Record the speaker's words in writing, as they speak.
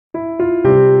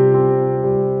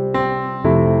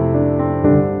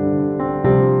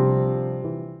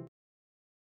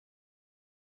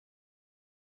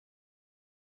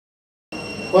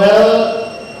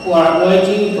While we are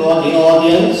waiting for the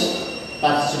audience,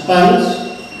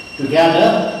 participants to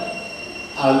gather,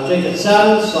 I will take a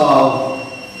chance of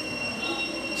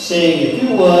saying a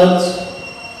few words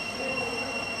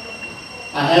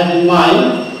I have in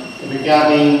mind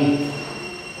regarding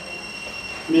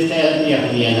Mr.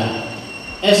 L.Biakliana.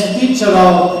 As a teacher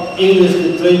of English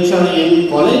literature in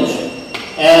college,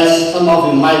 as some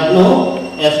of you might know,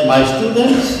 as my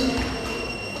students,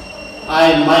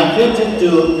 I migrated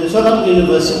to Mizo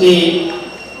University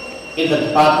in the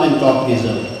Department of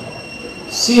Mizo.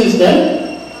 Since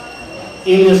then,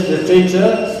 English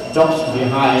literature drops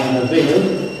behind the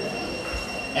veil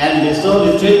and Mizo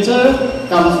literature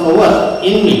comes forward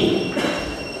in me.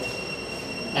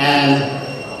 And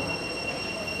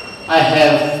I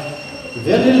have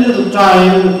very little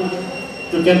time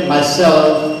to get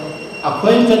myself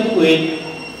acquainted with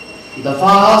the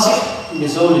vast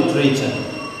Mizo literature,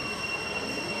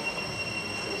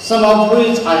 some of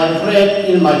which I have read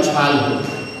in my childhood,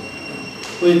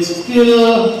 which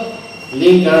still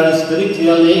lingers very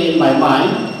clearly in my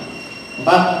mind,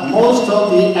 but most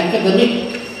of the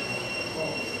academic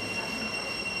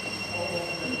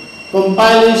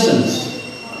compilations,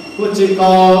 which we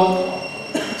call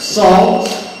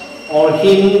songs or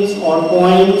hymns or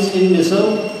poems in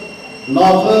Mizo,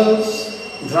 novels,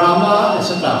 drama,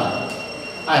 etc.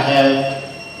 I have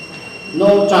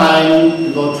no time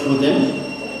to go through them,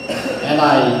 and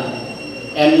I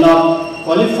am not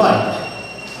qualified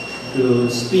to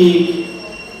speak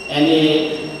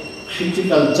any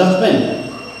critical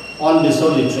judgment on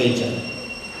Mizo literature.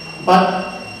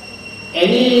 But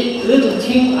any little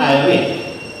thing I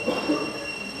read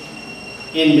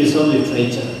in Mizo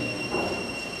literature,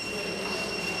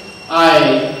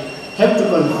 I have to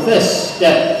confess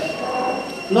that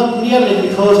not merely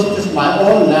because it is my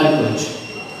own language,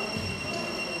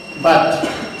 but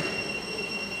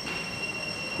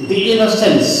the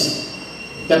innocence,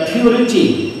 the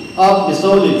purity of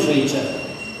Mizo literature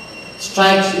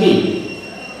strikes me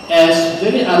as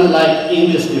very unlike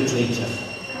English literature.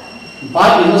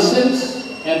 By innocence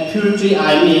and purity,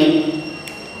 I mean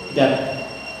that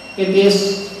it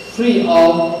is free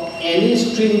of any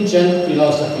stringent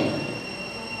philosophy.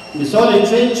 Mizo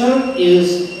literature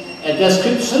is a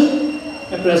description,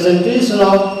 a presentation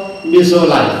of Mizo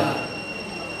life.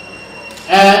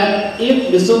 And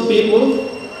if Mizo people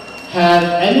have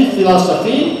any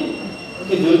philosophy,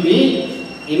 it will be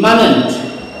immanent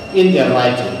in their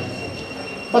writing.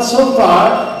 But so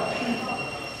far,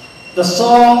 the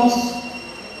songs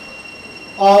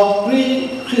of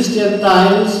pre-Christian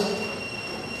times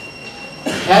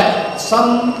had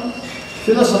some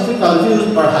philosophical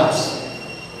views perhaps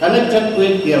connected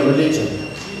with their religion.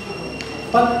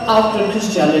 But after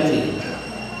Christianity,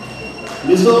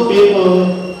 Mizo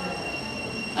people,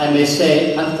 I may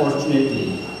say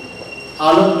unfortunately,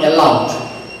 are not allowed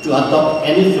to adopt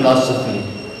any philosophy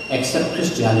except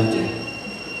Christianity.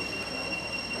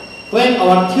 When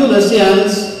our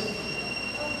theologians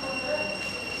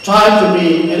try to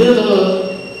be a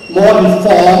little more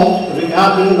informed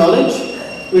regarding knowledge,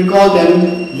 we call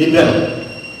them liberal,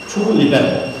 true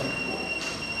liberal.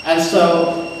 And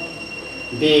so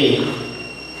the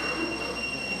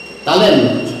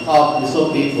talent of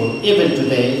Mizo people, even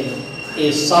today,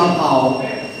 is somehow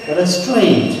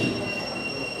restrained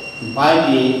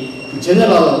by the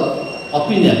general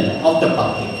opinion of the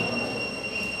public.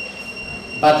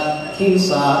 But things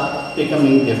are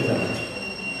becoming different.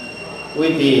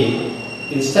 With the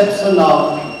inception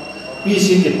of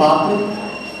PC department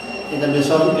in the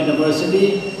Mizo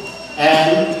University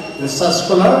and research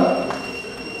scholar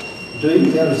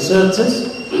doing their researches,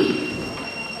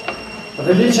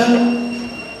 religion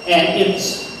and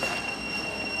its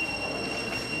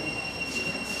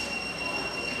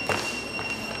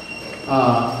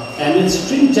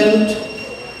stringent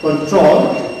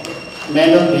control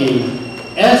may not be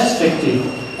as effective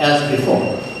as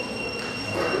before.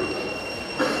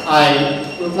 I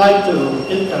would like to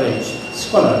encourage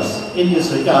scholars in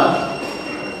this regard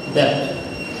that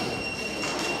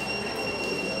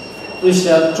we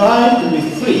shall try to be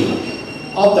free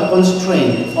of the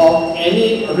constraint of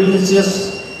any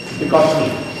religious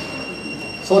bigotry,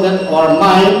 so that our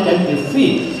mind can be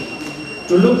free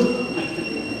to look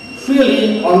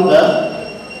freely on the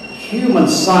human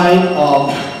side of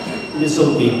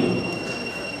Mizo people.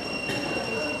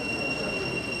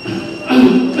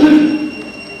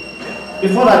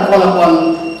 Before I call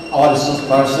upon our resource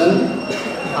person,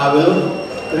 I will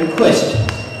request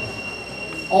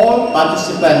all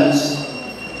participants,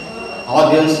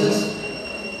 audiences,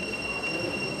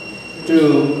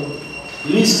 to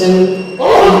listen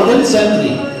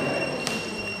intensively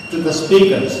to the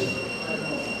speakers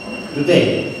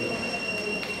today.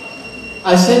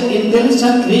 I said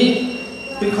intelligently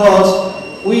because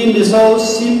we in Mizo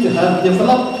seem to have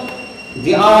developed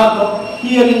the art of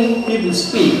hearing people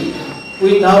speak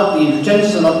without the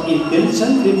intention of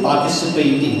intelligently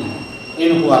participating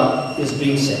in what is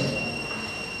being said.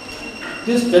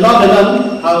 This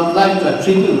phenomenon I would like to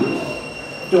attribute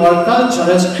to our culture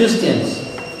as Christians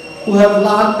who have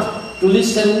learned to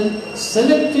listen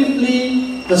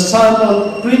selectively the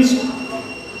sermon preached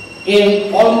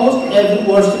in almost every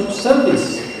worship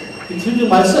service, including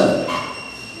myself,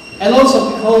 and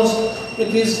also because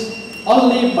it is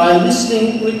only by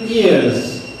listening with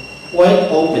ears wide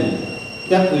open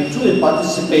that we truly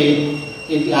participate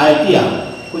in the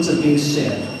idea which is being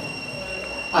shared.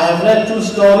 I have read 2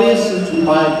 stories written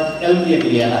by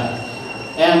L.Biakliana,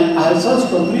 and I have just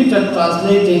completed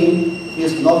translating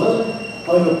his novel,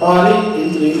 Commemorating,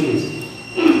 into English.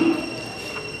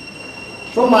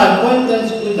 From my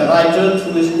acquaintance with the writer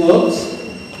through his works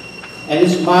and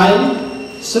his mind,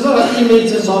 several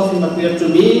images of him appeared to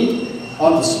me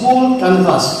on the small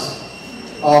canvas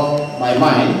of my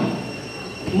mind.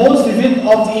 Most vivid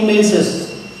of the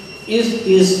images is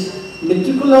his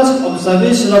meticulous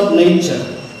observation of nature,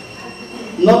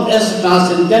 not as a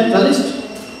transcendentalist,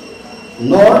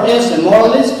 nor as a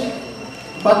moralist,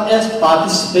 but as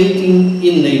participating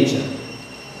in nature.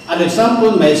 An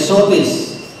example may show this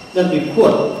that we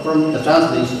quote from the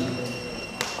translation.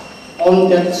 On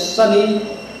that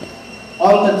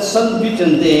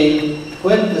sun-beaten day,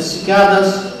 when the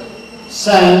cicadas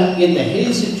sang in the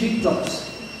hazy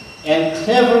treetops and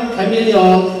clever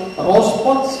chameleon rose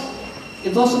spots,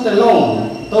 it was not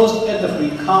alone those at the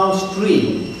Fricao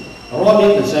stream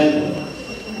roaming the jungle.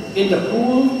 In the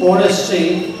cool forest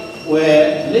shade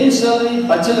were leisurely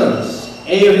bachelors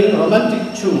airing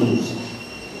romantic tunes.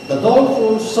 The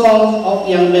doleful songs of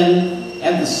young men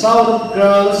and the sound of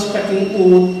girls cutting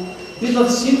wood did not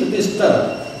seem to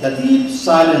disturb the deep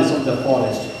silence of the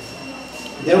forest.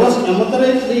 There was a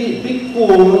moderately big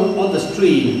pool on the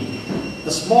stream,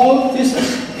 the small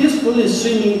fishes peacefully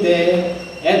swimming there,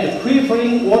 and the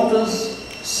quivering waters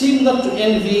seemed not to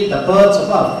envy the birds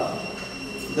above.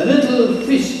 The little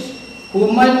fish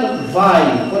who might not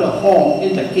vie for a home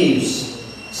in the caves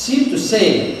seemed to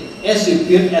say, as you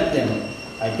peered at them,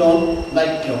 "I don't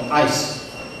like your eyes,"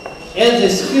 as they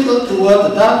skittled toward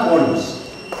the dark corners.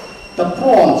 The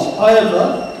prawns,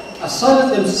 however,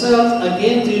 asserted themselves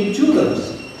against the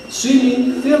intruders,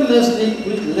 swimming fearlessly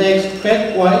with legs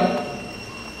spread wide.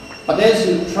 But as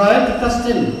you tried to catch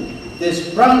them, they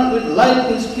sprung with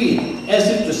lightning speed, as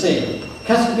if to say,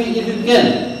 "Catch me if you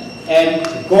can," and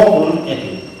gobbled at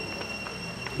you.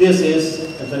 This is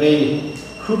a very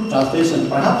crude translation,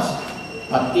 perhaps,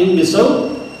 but in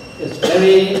Mizo, it's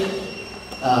very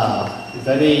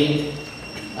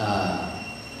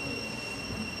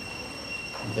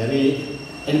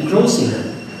engrossing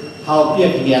how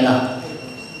L.Biakliana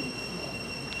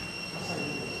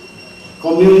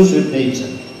communes with nature.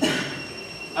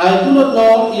 I do not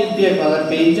know if L.Biakliana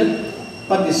painted,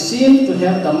 but he seemed to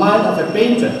have the mind of a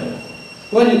painter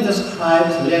when he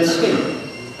describes landscape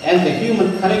and the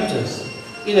human characters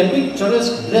in a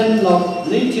picturesque blend of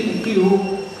native hue,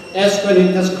 as when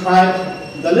he described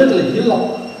the little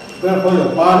hillock where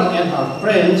L.Biakliana and her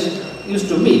friends used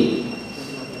to meet.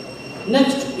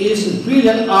 Next is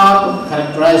brilliant art of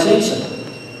characterization.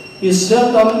 He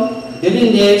seldom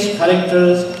delineates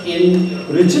characters in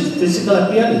rigid physical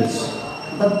appearance,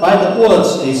 but by the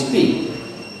words they speak,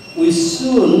 we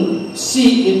soon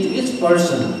see into each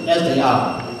person as they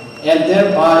are, and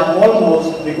thereby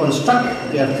almost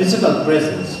reconstruct their physical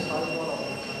presence.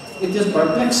 It is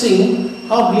perplexing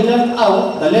how he left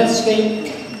out the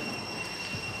landscape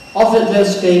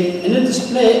in a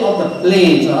display of the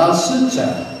plains around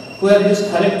Saitual, where his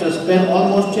character spent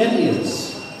almost 10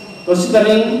 years,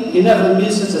 considering he never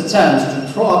misses a chance to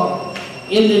throw up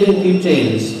in living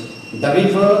details, the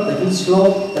river, the hill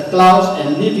slope, the clouds,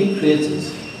 and living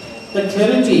creatures. The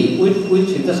clarity with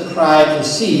which he describes a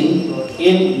scene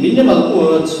in minimal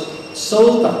words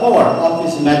shows the power of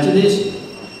his imagination,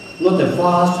 not a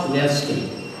vast landscape,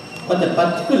 but a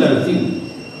particular view,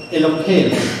 a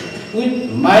locale,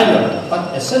 with minor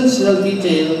but essential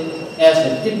detail, as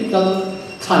a typical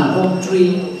tanpok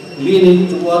tree leaning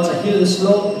towards a hill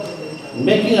slope,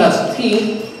 making us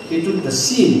think he took the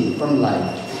scene from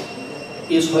life.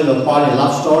 Is L.Biakliana a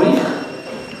love story?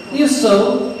 If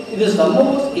so, it is the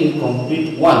most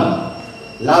incomplete one.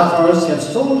 Lovers have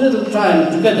so little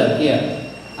time together here,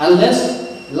 unless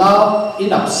love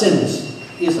in absence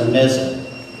is a measure.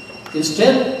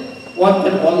 Instead, one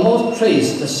can almost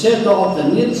trace the shadow of the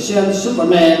Nietzschean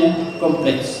Superman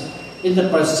complex in the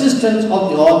persistence of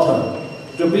the author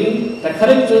to bring the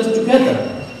characters together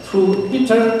through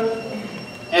bitter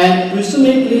and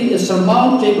presumably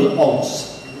insurmountable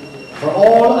odds. For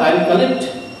all I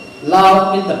recollect,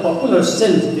 love in the popular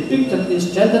sense depicted in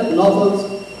standard novels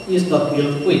is not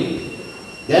built quick.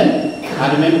 Then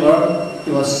I remember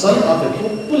he was son of a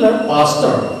popular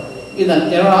pastor in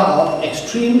an era of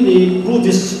extremely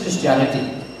Buddhist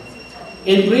Christianity.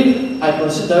 In brief, I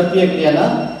consider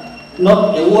L.Biakliana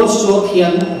not a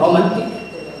Wordsworthian romantic,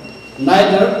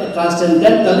 neither a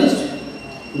transcendentalist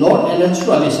nor a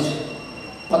naturalist,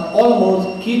 but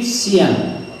almost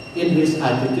Keatsian in his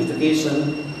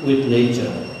identification with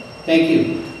nature. Thank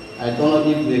you. I don't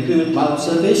know if you agree with my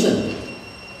observation,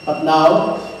 but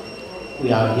now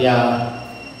we are here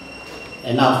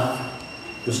enough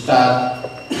to start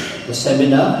the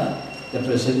seminar, the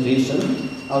presentation.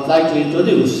 I would like to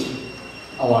introduce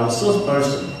our resource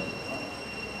person.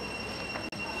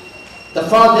 The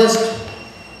farthest,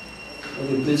 would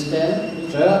you please stand,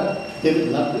 Mr.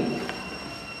 David Lovely,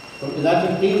 from the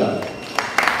United Kingdom.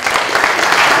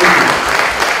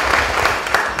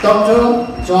 Dr.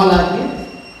 John Lovely,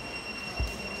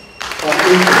 from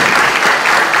India.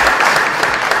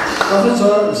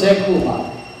 Professor Zek Kumar,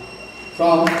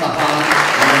 from Tahan,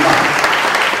 Myanmar.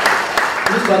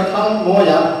 Mr. Tang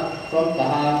Moya, from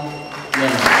Tahan,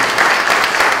 Myanmar.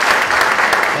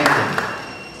 Thank you.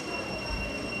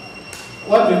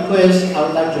 What request I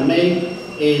would like to make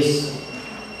is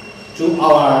to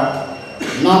our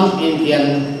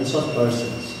non-Indian resource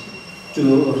persons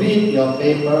to read your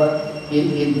paper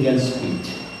in Indian speed,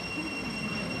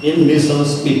 in Mizo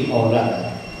speed or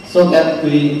rather, so that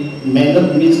we may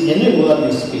not miss any word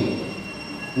you speak,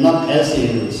 not as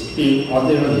you speak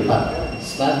ordinarily, but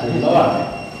slightly lower,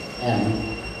 and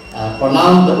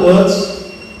pronounce the words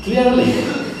clearly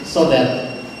so that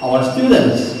our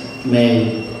students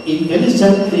may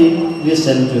intelligently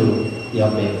listen to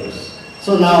your papers.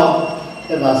 So now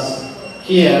let us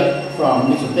hear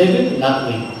from Mr. David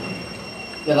Ludwig.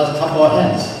 Let us clap our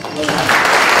hands.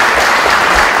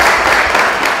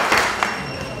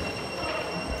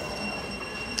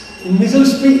 In Mizo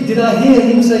speech, did I hear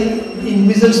him say in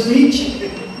Mizo speech?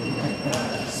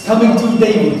 Coming to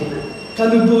David,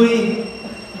 Kanubui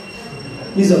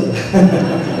Mizo.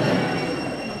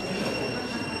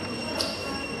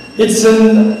 It's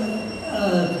an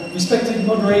respected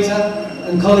moderator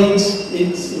and colleagues,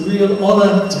 it's a real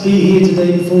honor to be here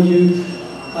today before you.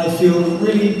 I feel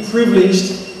really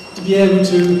privileged to be able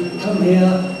to come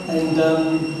here and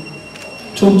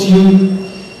talk to you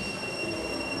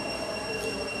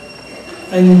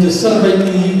and to celebrate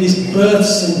with you this birth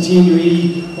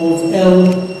centenary of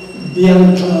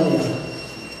L.Biakliana,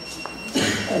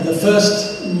 the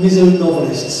first Mizo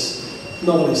novelist.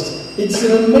 It's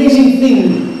an amazing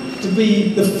thing to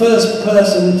be the first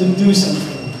person to do something.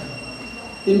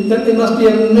 It must be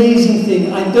an amazing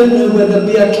thing. I don't know whether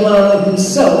Biakliana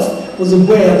himself was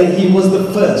aware that he was the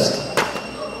first,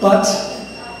 but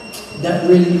that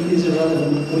really is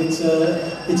irrelevant. But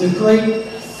it's a great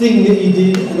thing that he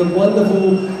did, and a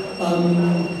wonderful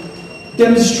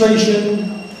demonstration,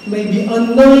 maybe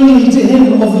unknowingly to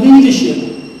him, of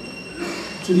leadership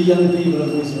to the young people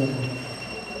of Israel.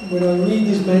 When I read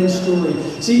this man's story,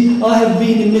 see, I have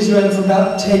been in Israel for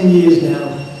about 10 years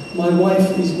now. My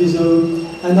wife is Mizo,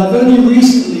 and I've only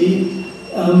recently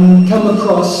come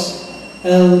across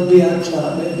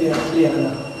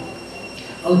L.Biakliana.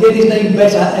 I'll get his name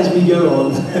better as we go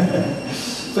on.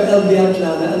 For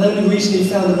L.Biakliana, and only recently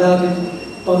found about it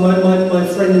by my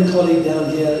friend and colleague down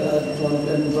here,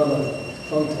 and brother,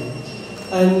 Fonte.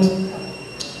 And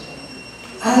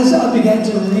as I began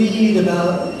to read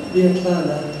about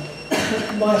Biakliana,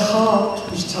 my heart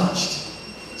was touched.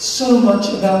 So much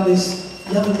about this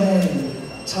young man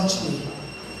touched me.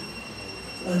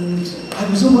 And I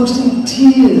was almost in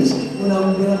tears when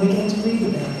I began to read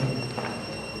about him.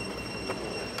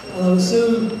 And I was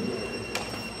so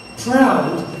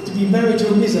proud to be married to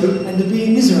a Mizo and to be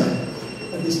in Israel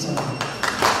at this time.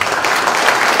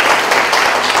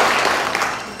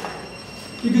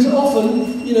 Because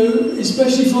often, you know,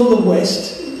 especially from the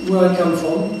West, where I come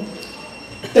from,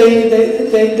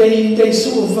 they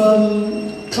sort of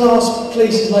class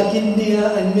places like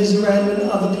India and Mizoram and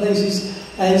other places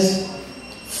as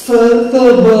third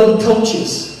world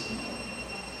cultures,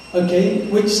 okay,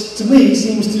 which to me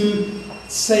seems to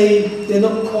say they're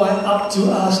not quite up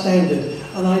to our standard,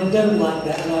 and I don't like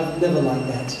that, and I've never liked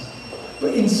that.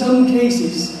 But in some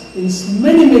cases, in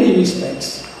many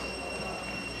respects,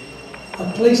 a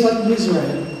place like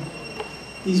Mizoram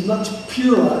is much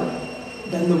purer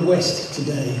than the West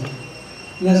today.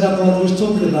 And as our brother was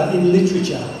talking about in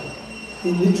literature,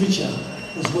 in literature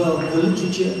as well. The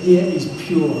literature here is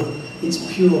pure. It's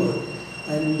pure.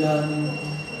 And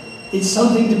it's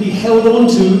something to be held on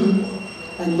to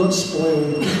and not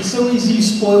spoiled. We can so easily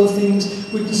spoil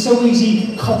things. We can so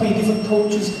easily copy different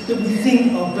cultures that we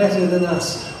think are better than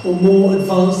us or more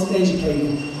advanced and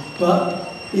educated.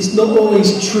 But it's not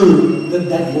always true that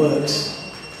that works.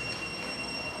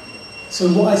 So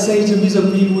what I say to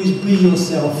Mizo people is be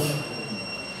yourself.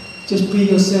 Just be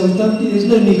yourself. There's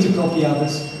no need to copy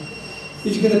others.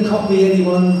 If you're going to copy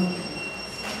anyone,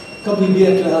 copy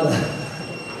L.Biakliana.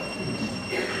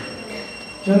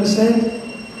 Do you understand?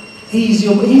 He's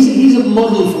a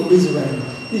model for Israel.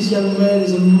 This young man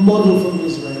is a model for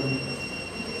Israel.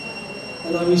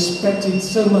 And I respected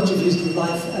so much of his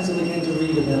life as I began to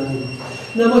read about him.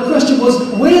 Now my question was,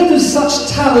 where does such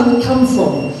talent come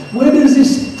from? Where does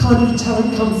this kind of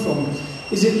talent come from?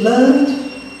 Is it learned?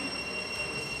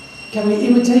 Can we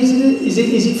imitate it? Is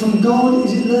it from God?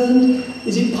 Is it learned?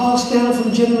 Is it passed down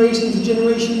from generation to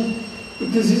generation?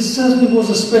 Because it certainly was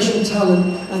a special talent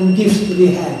and gift that he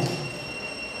had.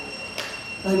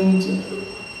 And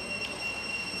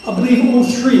I believe all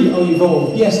three are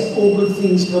evolved. Yes, all good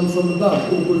things come from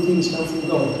above, all good things come from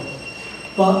God.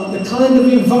 But the kind of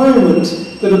environment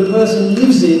that a person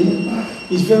lives in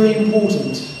is very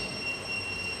important.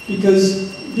 Because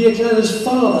L.Biakliana's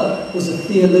father was a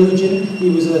theologian, he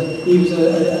was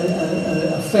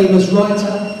a famous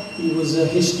writer, he was a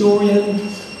historian,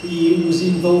 he was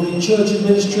involved in church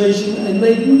administration and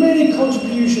made many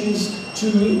contributions to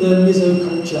the Mizo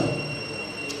culture.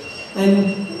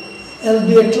 And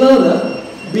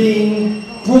L.Biakliana, being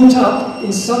brought up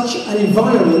in such an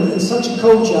environment and such a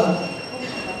culture,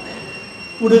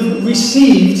 would have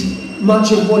received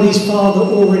much of what his father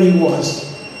already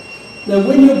was. Now,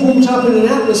 when you're brought up in an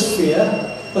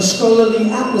atmosphere, a scholarly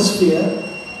atmosphere,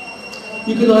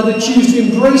 you can either choose to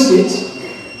embrace it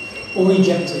or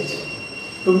reject it.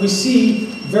 But we see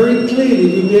very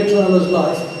clearly with L.Biakliana's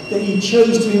life that he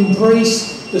chose to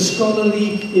embrace the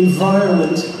scholarly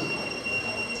environment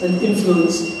and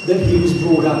influence that he was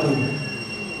brought up in.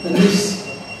 And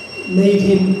this made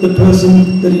him the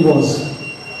person that he was.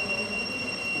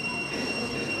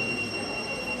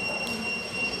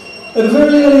 At a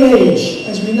very early age,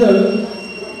 as we know,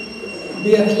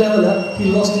 L.Biakliana,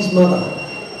 he lost his mother,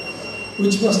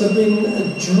 which must have been a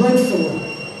dreadful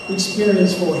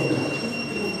experience for him.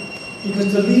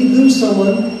 Because to lose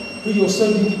someone who you're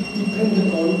so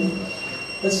dependent on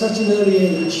at such an early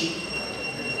age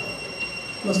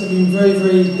must have been very,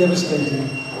 very devastating.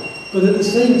 But at the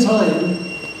same time,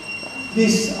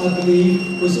 this, I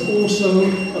believe, was also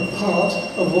a part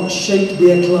of what shaped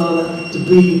L.Biakliana to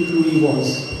be who he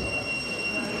was.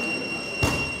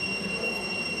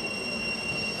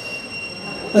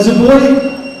 As a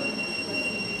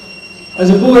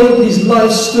boy, his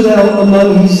life stood out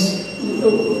among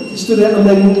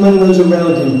those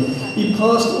around him. He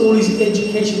passed all his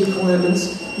education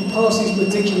requirements. He passed his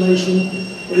matriculation.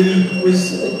 He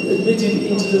was admitted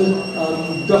into the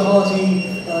Govt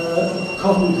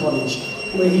Cotton College,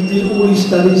 where he did all his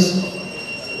studies.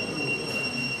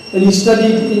 And he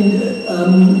studied in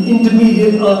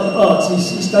intermediate arts.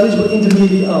 His studies were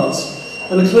intermediate arts.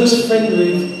 And a close friend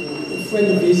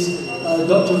of his,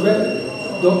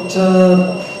 Dr.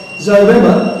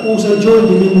 Zarema, also joined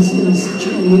him in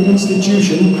the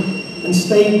institution, and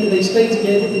they stayed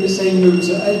together in the same room.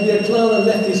 So as L.Biakliana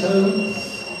left his home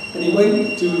and he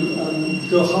went to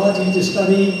Govt to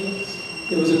study,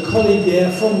 there was a colleague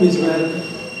there from Israel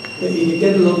that he could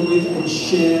get along with and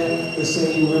share the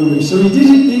same room with. So he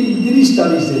did his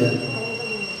studies there.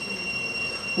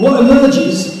 What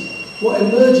emerges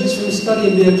from the study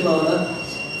of L.Biakliana,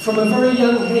 from a very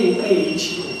young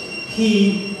age,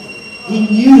 he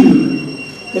knew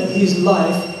that his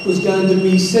life was going to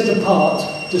be set apart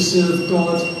to serve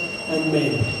God and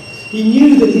men. He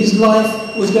knew that his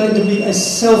life was going to be a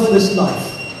selfless life.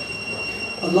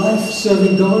 A life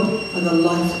serving God and a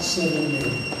life serving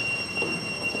men.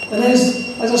 And as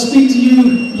I speak to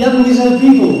you, young Mizo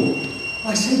people,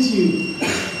 I say to you,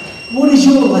 what is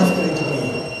your life going to be?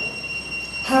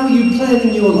 How are you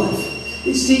planning your life?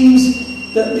 It seems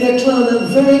that L.Biakliana,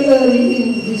 very early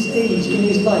in his age, in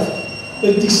his life,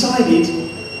 had decided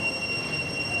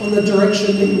on the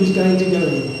direction that he was going to go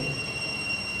in.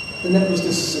 And that was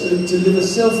to live a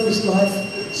selfless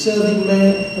life, serving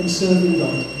man and serving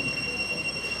God.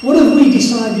 What have we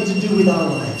decided to do with our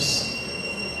lives?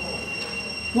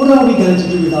 What are we going to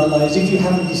do with our lives if you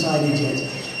haven't decided yet?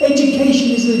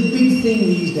 Education is a big thing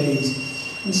these days.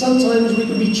 And sometimes we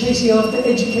can be chasing after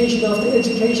education, after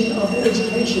education, after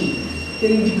education,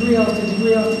 getting degree after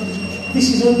degree after this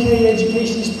is okay,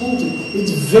 education is important.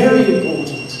 It's very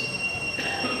important.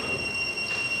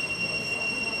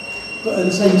 But at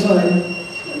the same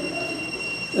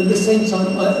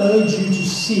time, I urge you to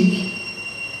seek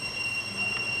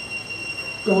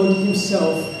God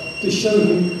Himself, to show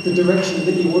Him the direction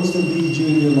that He wants to lead you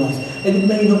in your life. And it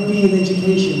may not be in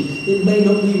education, it may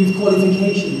not be with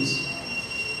qualifications.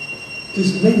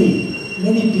 Because many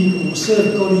people who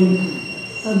serve God in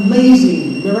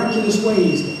amazing, miraculous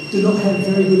ways do not have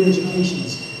very good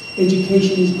educations.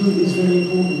 Education is good, it's very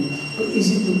important. But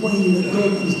is it the way that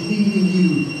God is leading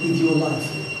you with your life?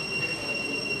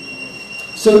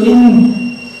 So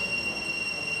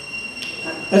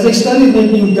as I studied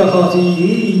in Govt,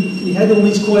 he had all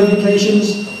these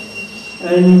qualifications,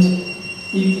 and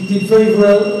he did very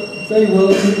well in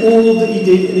all that he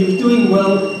did, and he was doing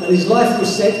well, and his life was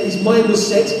set, his mind was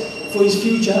set for his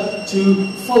future to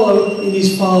follow in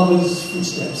his father's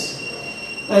footsteps.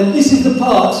 And this is the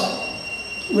part,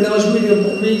 when I was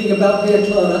reading about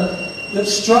L.Biakliana, that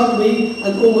struck me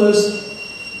and almost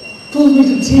pulled me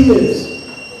to tears.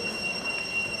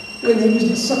 When he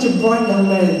was such a bright young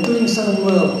man, doing so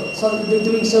well,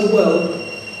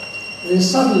 and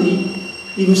suddenly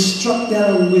he was struck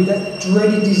down with that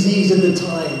dreaded disease of the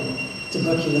time,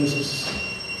 tuberculosis.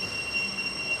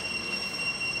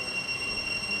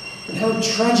 And how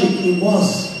tragic it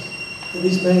was that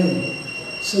this man,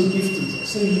 so gifted,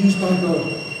 so used by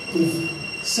God, with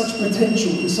such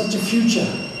potential, with such a future,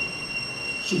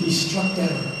 should be struck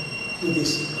down with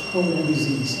this horrible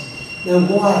disease. Now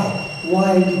why?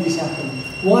 Why did this happen?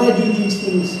 Why do these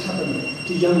things happen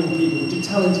to young people, to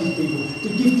talented people, to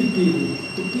gifted people,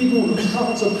 to people whose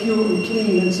hearts are pure and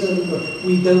clean and serving God?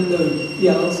 We don't know the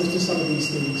answers to some of these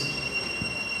things.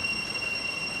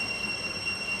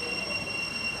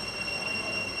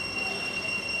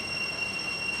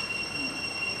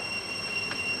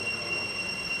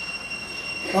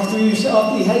 After he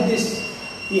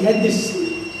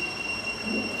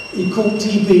caught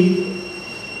TB.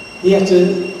 He had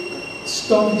to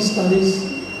stop his studies.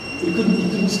 He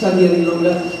couldn't study any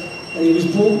longer, and he was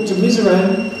brought to Mizo,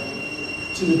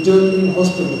 to the Dept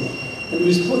hospital, and he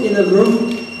was put in a room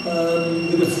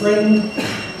with a friend,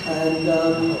 and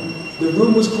the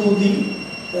room was called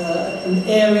an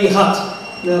airy hut.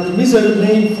 Now the Mizo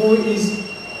name for it is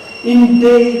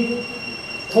Inde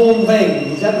Tong Veng.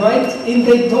 Is that right?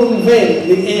 Inde Tong Veng,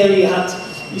 the airy hut.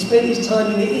 He spent his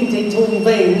time in the Inde Tong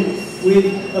Veng with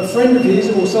a friend of his,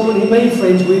 or someone he made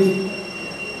friends with.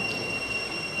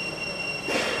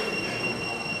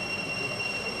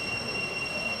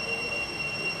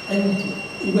 And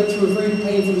he went through a very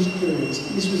painful experience.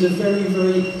 This was a very,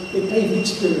 very painful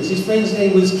experience. His friend's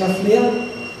name was Kaflia.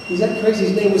 Is that correct?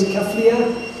 His name was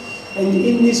Kaflia. And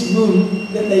in this room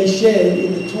that they shared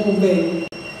in the Tong Veng,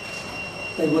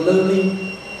 they were lonely,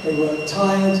 they were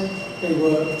tired, they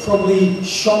were probably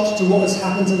shocked to what has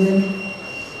happened to them.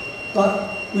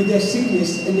 But with their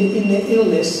sickness and in their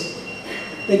illness,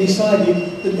 they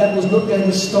decided that that was not going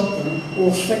to stop them or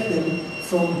affect them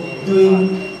from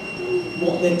doing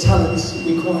what their talents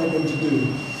required them to do.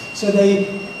 So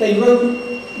they wrote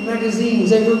magazines,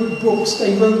 they wrote books,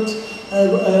 they wrote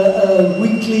a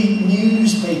weekly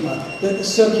newspaper that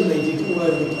circulated all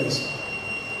over the place.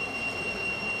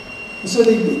 And so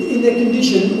in their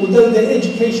condition, although their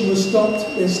education was stopped,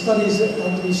 their studies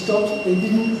had to be stopped, they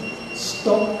didn't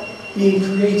stop being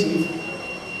creative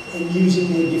and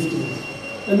using their gifting.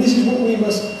 And this is what we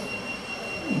must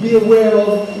be aware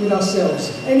of with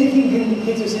ourselves. Anything can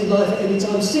hit us in life at any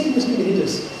time. Sickness can hit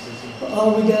us. But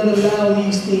are we going to allow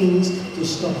these things to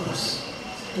stop us?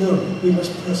 No, we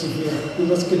must persevere. We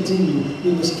must continue.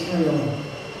 We must carry on.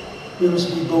 We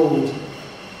must be bold.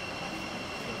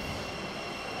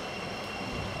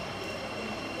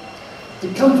 To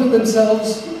comfort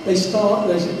themselves, they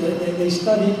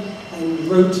studied and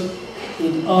wrote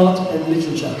in art and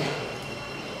literature.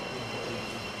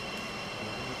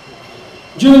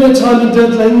 During their time in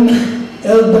Dept,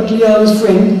 L.Biakliana's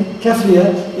friend,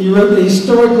 Kaflia, he wrote a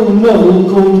historical novel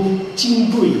called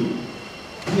Chinpui.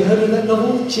 Have you heard of that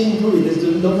novel? Chinpui. There's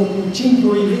a novel called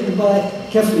Chinpui written by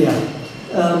Kaflia.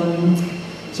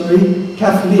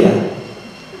 Kaflia.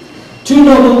 Two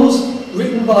novels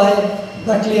written by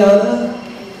L.Biakliana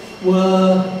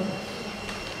were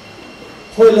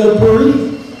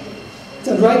Holopuri, is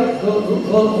that right?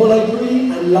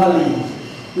 Holopuri and Lali.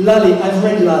 Lali, I've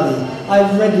read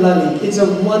Lali. It's a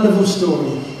wonderful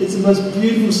story. It's the most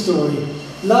beautiful story.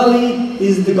 Lali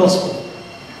is the gospel.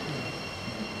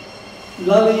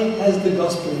 Lali has the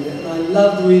gospel in it, and I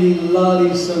loved reading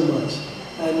Lali so much.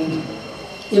 And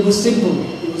it was simple,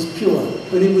 it was pure,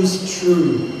 but it was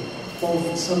true.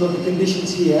 of some of the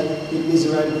conditions here in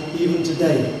Mizoram even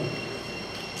today.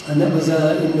 And that was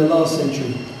in the last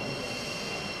century.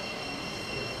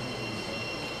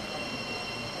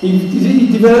 He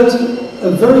developed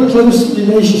a very close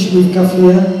relationship with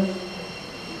Kaflia,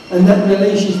 and that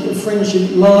relationship of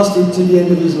friendship lasted to the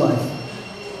end of his life.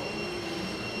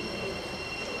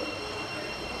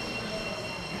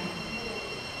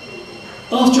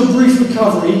 After a brief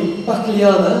recovery,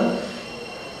 L.Biakliana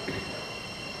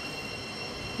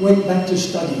went back to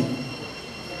study.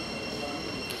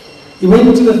 He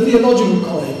went to the theological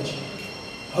college,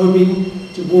 hoping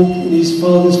to walk in his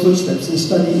father's footsteps and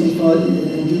study his father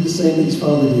and do the same that his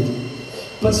father did.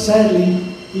 But sadly,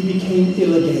 he became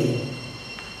ill again.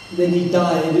 Then he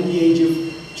died at the age of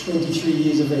 23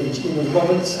 years of age in the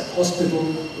Roberts Hospital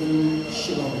in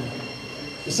Shillong.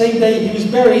 The same day he was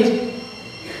buried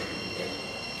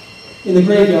in the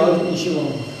graveyard in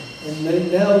Shillong. And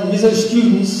now Mizo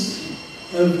students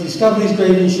have discovered his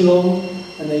grave in Shillong,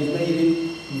 and they've made it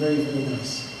very, very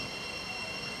nice.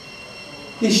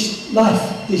 This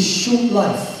life, this short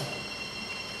life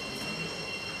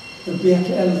of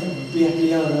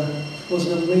L.Biakliana was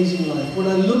an amazing life. When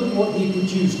I look what he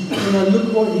produced, when I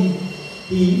look what he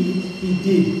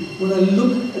did, when I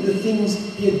look at the things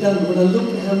he had done, when I look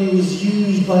at how he was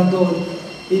used by God,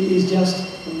 it is just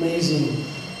amazing.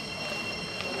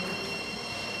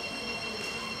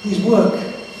 His work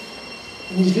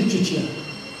and his literature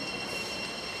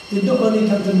did not only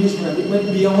come to Mizoram, it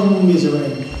went beyond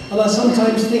Mizoram. And I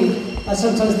sometimes think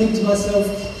to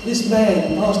myself, this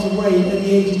man passed away at the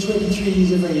age of 23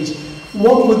 years of age.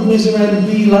 What would Mizoram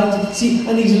be like to see?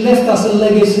 And he's left us a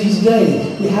legacy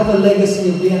today. We have a legacy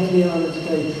of L.Biakliana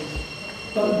today.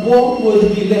 But what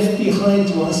would be left behind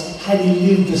to us had he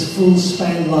lived this full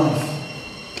span life?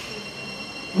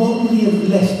 What would he have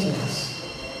left to us?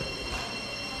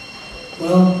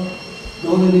 Well,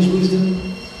 God in his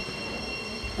wisdom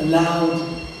allowed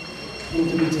him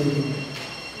to be taken.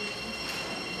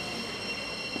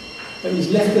 But he's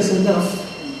left us enough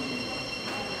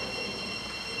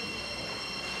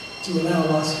to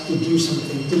allow us to do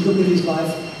something, to look at his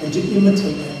life and to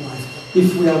imitate that life,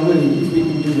 if we are willing, if we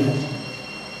can do that.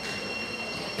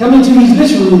 Coming to his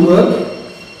literary work,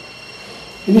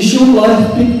 in his short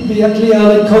life,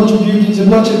 L.Biakliana contributed to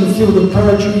much of the field of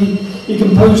poetry. He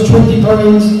composed 20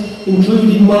 poems,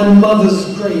 including My Mother's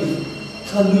Grave,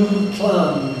 Kanu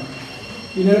Klan.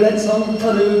 You know that song?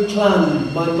 Kanu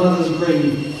Klan, My Mother's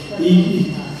Grave.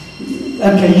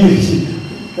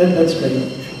 That's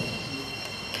great.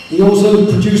 He also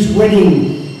produced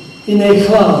wedding in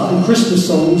Echla and Christmas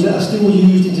songs that are still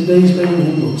used in today's main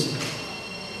hymn books.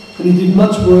 And he did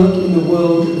much work in the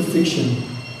world of fiction.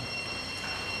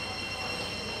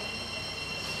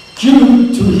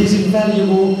 Due to his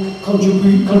invaluable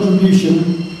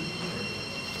contribution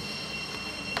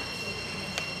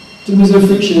to Mizo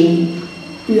fiction,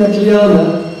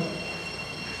 L.Biakliana,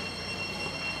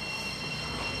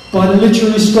 by the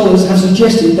literary scholars, have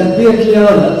suggested that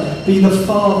L.Biakliana be the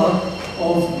father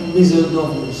of Mizo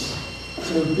novels.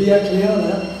 So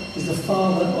L.Biakliana is the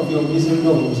father of your Mizo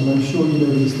novels, and I'm sure you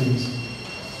know these things.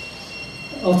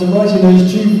 After writing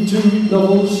those two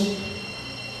novels,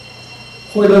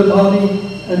 Hoilo Party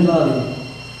and Lali,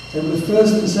 they were the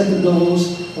first and second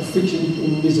novels of fiction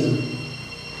in Mizo.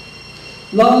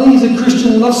 Lali is a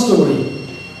Christian love story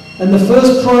and the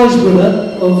first prize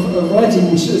winner of a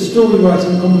story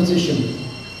writing competition.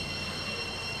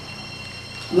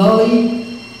 Lali,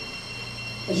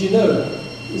 as you know,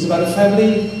 is about a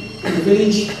family in the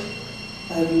village,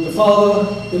 and the father,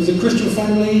 there was a Christian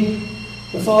family,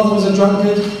 the father was a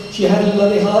drunkard, they had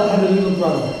a little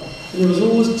brother. And there was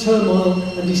always turmoil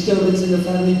and disturbance in the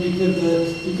family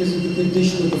because of the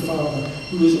condition of the father,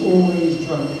 who was always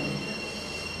drunk.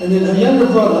 And then her younger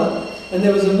brother, and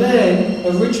there was a man,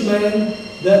 a rich man,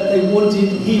 that he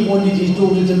wanted his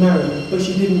daughter to marry, but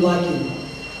she didn't like him.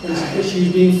 And she was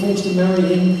being forced to marry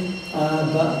him,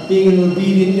 but being an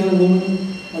obedient young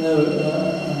woman, and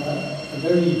a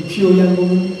very pure young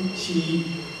woman, she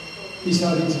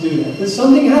decided to do that. But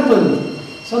something happened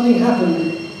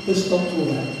that stopped all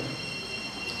that.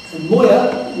 And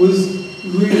Moya was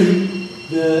really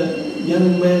the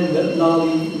young man that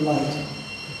Lali liked.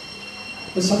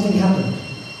 But something happened.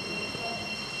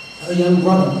 Her young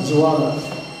brother, Zoala,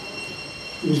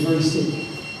 he was very sick,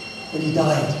 and he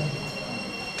died.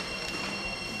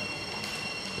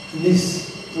 And this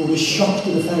brought a shock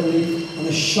to the family and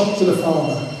a shock to the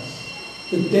father.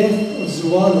 The death of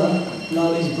Zoala,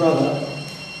 Lali's brother,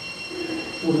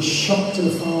 brought a shock to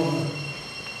the father.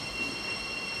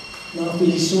 And after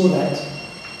he saw that,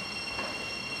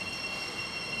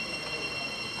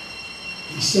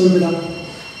 he sobered up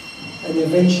and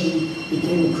eventually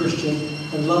became a Christian,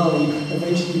 and Lali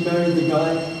eventually married the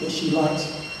guy that she liked,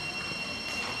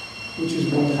 which was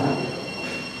wonderful.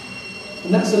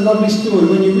 And that's a lovely story.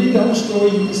 When you read the whole story,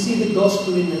 you can see the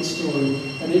gospel in that story,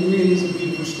 and it really is a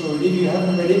beautiful story. And if you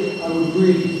haven't read it, I would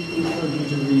really encourage you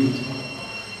to read it.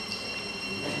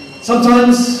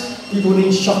 Sometimes people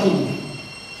need shocking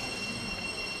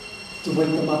to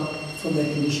wake them up from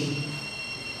their condition.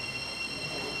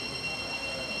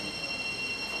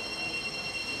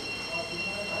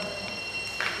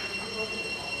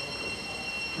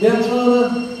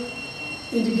 L.Biakliana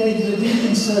indicated a deep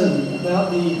concern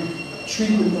about the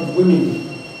treatment of women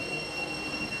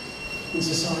in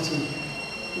society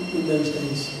in those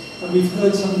days. And we've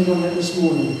heard something on that this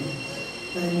morning.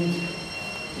 And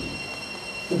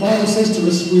the Bible says to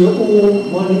us, we are all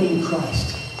one in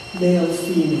Christ, male,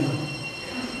 female,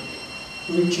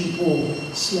 rich and poor,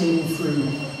 slave and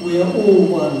free. We are all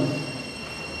one.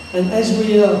 And as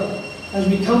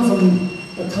we come from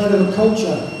a kind of a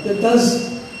culture that does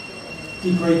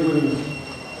degrade women,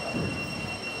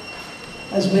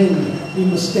 as men, we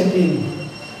must step in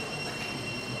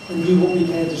and do what we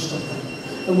can to stop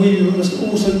that. And we must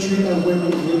also treat our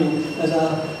women as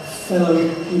our fellow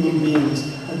human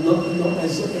beings, and not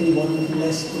as anyone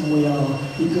less than we are,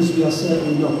 because we are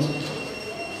certainly not.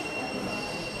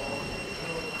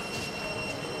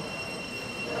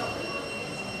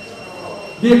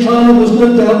 L.Biakliana was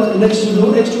no doubt an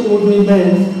extraordinary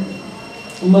man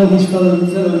among his fellow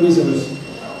Mizos.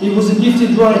 He was a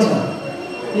gifted writer.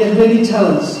 He had many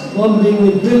talents, one being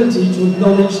the ability to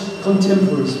acknowledge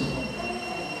contemporaries.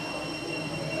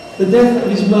 The death of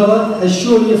his mother has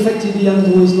surely affected the young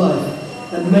boy's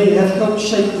life and may have helped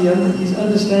shape his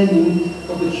understanding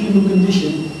of the human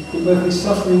condition in both his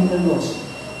suffering and loss.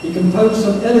 He composed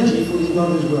some elegy for his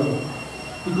mother as well.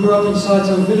 He grew up in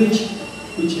Saitual village,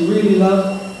 which he really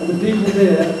loved, and the people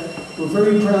there were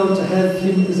very proud to have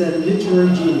him as their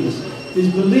literary genius. It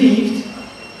is believed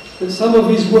that some of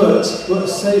his works were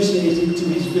associated to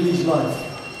his village life.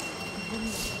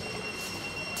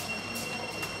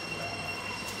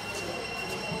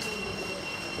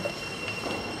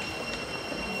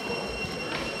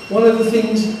 One of the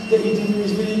things that he did in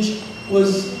his village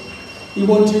was he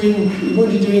wanted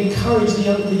to encourage the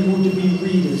young people to be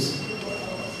readers.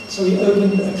 So he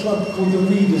opened a club called the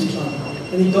Readers Club,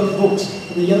 and he got books,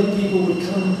 and the young people would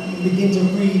come and begin to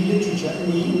read literature,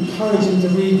 and he encouraged them to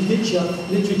read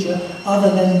literature other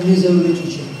than Mizo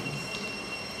literature,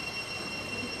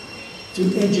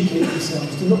 to educate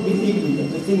themselves, to not be ignorant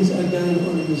of the things that are going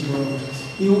on in this world.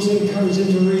 He also encouraged them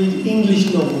to read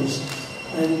English novels,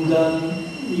 and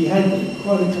he had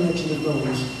quite a collection of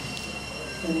novels.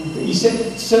 And he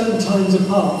set certain times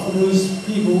apart for those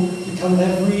people to come and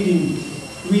have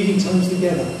reading times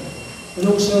together. And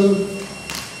also,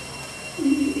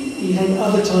 he had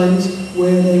other times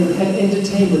where they would have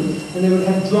entertainment, and they would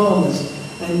have dramas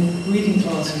and reading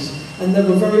classes, and they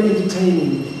were very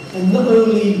entertaining. And not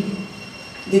only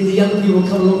did the young people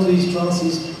come along to these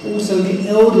classes, also the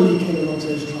elderly came along to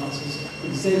those classes,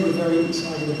 because they were very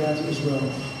excited about it as well.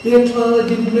 L.Biakliana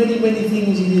did many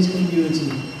things in his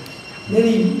community.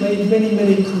 Made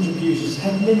many contributions,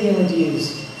 had many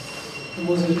ideas, and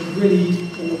was really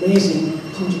an amazing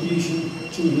contribution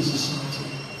to his society.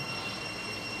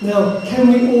 Now, can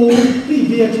we all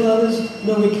be L.Biaklianas?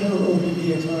 No, we cannot all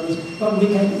be L.Biaklianas, but we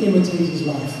can imitate his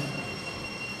life.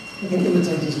 We can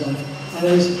imitate his life. And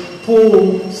as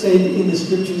Paul said in the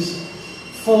scriptures,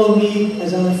 follow me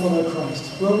as I follow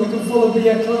Christ. Well, we can follow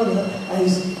L.Biakliana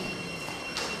as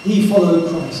he followed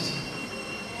Christ,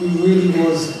 who really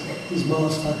was his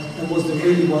master, and was the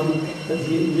really one that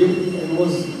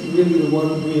was really the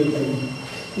one we obeyed.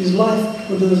 His life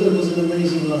was an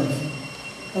amazing life.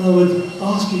 And I would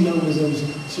ask you, young Mizos,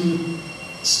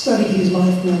 to study his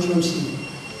life more closely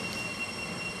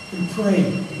and pray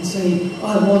and say,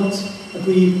 I want to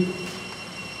be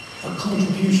a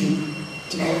contribution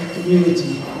to my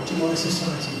community, to my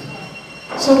society.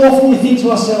 So often we think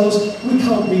to ourselves, we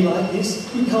can't be like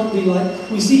this, we can't be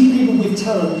like... We see people with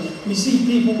talent, we see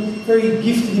people very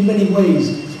gifted in many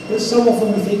ways, but so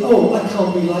often we think, oh, I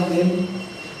can't be like them.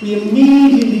 We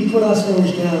immediately put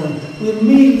ourselves down. We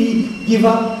immediately give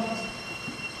up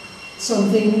some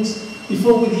things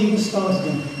before we've even started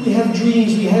them. We have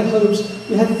dreams, we have hopes,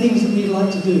 we have things that we'd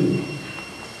like to do.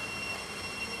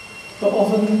 But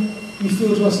often we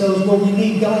feel to ourselves, well, we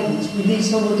need guidance, we need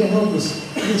someone to help us,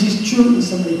 which is true in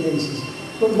so many cases.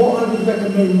 But what I would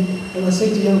recommend, and I say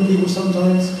to young people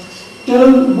sometimes,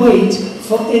 don't wait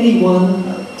for anyone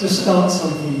to start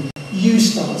something. You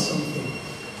start something.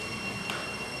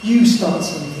 You start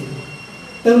something.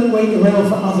 Don't wait around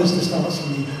for others to start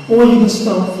something, or you can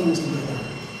start things together.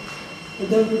 But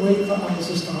don't wait for others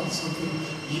to start something,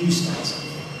 you start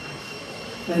something.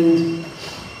 And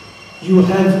you will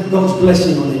have God's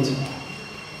blessing on it.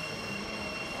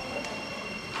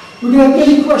 We're going to have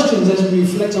many questions as we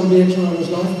reflect on L.Biakliana's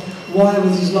life. Why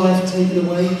was his life taken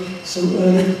away so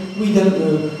early? We don't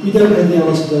know. We don't have the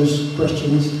answer to those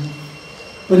questions.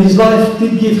 But his life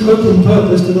did give hope and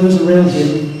purpose to those around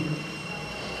him.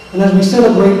 And as we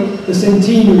celebrate the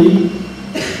centenary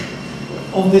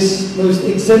of this most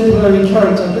exemplary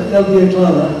character,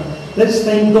 L.Biakliana, let's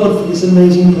thank God for this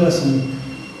amazing person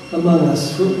among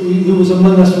us, who was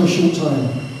among us for a short time.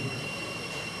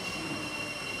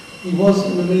 He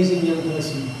was an amazing young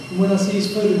person. And when I see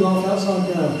his photograph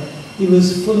outside now, he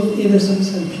was full of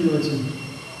innocence and purity.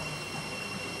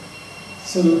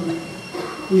 So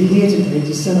we're here today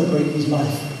to celebrate his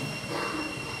life.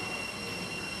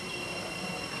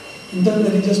 And don't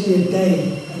let it just be a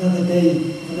day,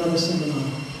 another seminar.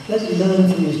 Let's learn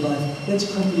from his life.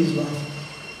 Let's copy his life.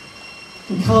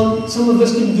 Some of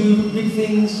us can do big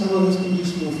things, some of us can do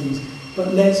small things.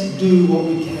 But let's do what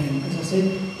we can. As I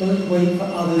said, don't wait for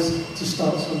others to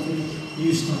start something.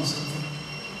 You start something.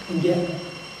 And get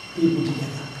people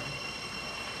together.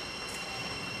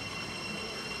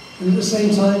 And at the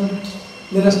same time,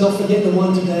 let us not forget the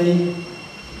one today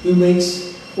who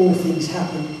makes all things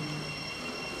happen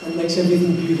and makes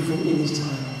everything beautiful in his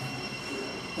time.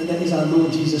 And that is our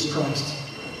Lord Jesus Christ,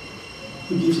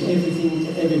 who gives everything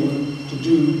to everyone to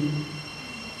do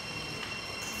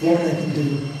what they can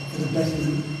do for the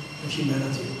betterment of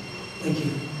humanity. Thank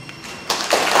you.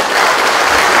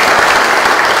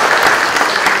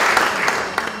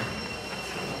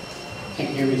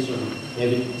 Thank you, Mr.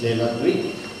 David J.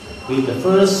 Ludwig. He's the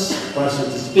first person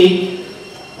to speak.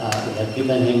 We have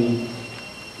given him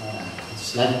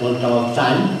slight one hour of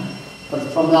time. But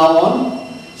from now on,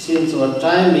 since our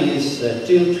time is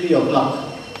till 3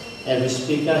 o'clock, every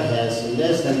speaker has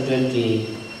less than 20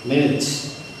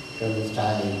 minutes. So this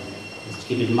time, just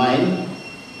keep in mind.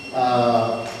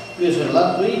 Mr.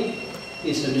 Ludwig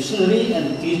is a missionary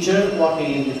and teacher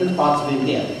working in different parts of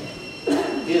India.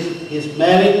 He's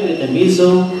married with a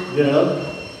Mizo girl,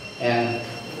 and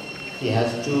he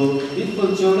has 2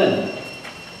 beautiful children.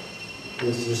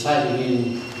 He's residing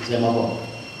in Zimbabwe.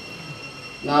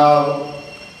 Now,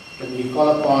 when we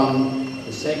call upon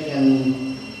the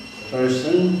second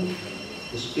person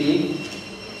to speak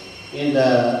in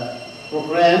the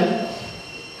program,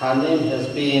 her name has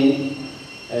been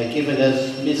given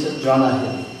as Mrs. Joanna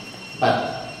Hill,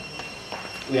 but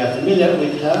we are familiar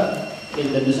with her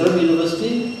in the Mizo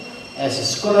University as a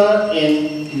scholar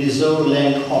in Mizo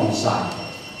Land Homicide.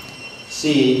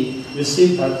 She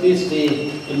received her PhD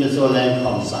in Mizo Land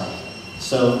Homicide.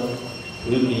 So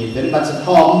we'll be very much at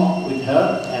home with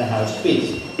her and her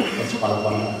speech. Let's call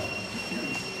upon her.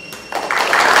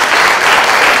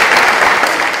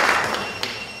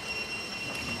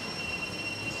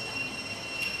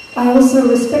 I also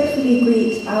respectfully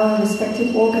greet our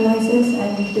respected organisers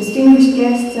and distinguished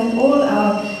guests and all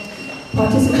our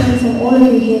participants and all of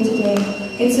you here today.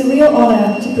 It's a real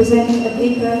honour to present a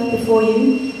paper before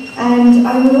you, and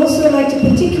I would also like to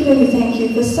particularly thank you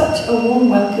for such a warm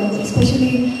welcome,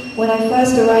 especially when I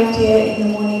first arrived here in the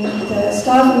morning. The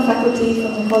staff and faculty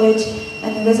from the college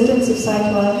and the residents of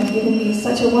Saitual have given me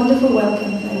such a wonderful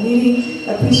welcome. I really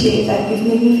appreciate that. You've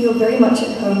made me feel very much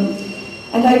at home.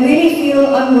 And I really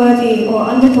feel unworthy or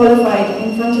underqualified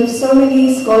in front of so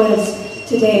many scholars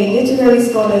today, literary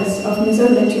scholars of Mizo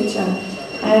literature.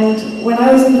 And when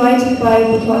I was invited by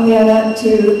L.Biakliana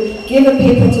to give a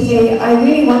paper today, I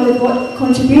really wondered what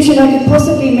contribution I could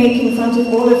possibly make in front of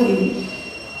all of you.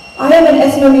 I am an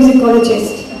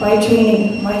ethnomusicologist by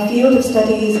training. My field of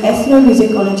study is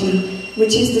ethnomusicology,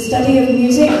 which is the study of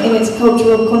music in its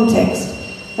cultural context.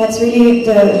 That's really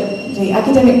the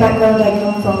academic background I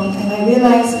come from, and I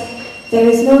realize there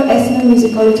is no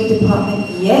ethnomusicology department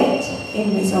yet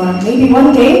in Mizoram. Maybe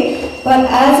one day, but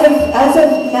as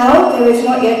of now, there is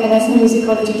not yet an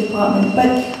ethnomusicology department. But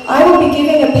I will be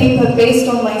giving a paper based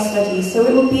on my studies, so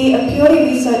it will be a purely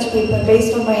research paper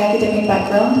based on my academic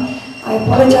background. I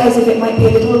apologize if it might be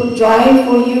a little dry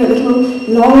for you, a little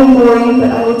long and boring,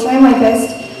 but I will try my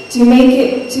best to make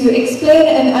it, to explain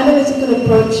an analytical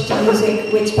approach to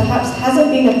music which perhaps hasn't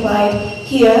been applied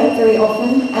here very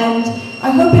often, and I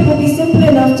hope it will be simple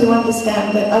enough to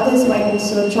understand that others might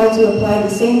also try to apply the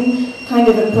same kind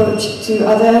of approach to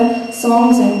other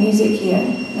songs and music here.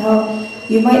 Now,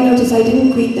 you might notice I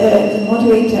didn't greet the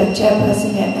moderator,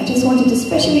 chairperson yet. I just wanted to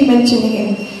specially mention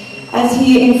him. As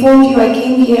he informed you, I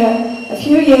came here a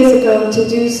few years ago to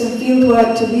do some field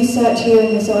work, to research here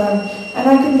in Mizoram, and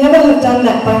I could never have done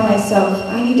that by myself.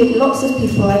 I needed lots of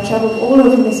people. I traveled all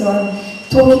over Mizoram,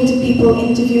 talking to people,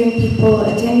 interviewing people,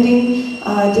 attending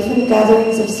different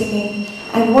gatherings of singing.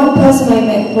 And one person I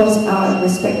met was our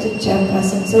respected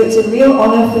chairperson. So it's a real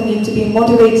honor for me to be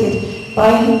moderated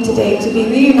by him today, to be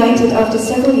reunited after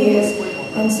several years.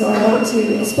 And so I want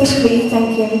to especially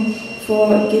thank him for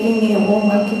giving me a warm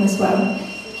welcome as well.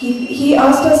 He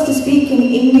asked us to speak in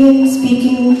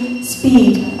Indian-speaking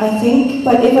speed, I think,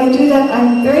 but if I do that,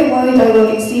 I'm very worried I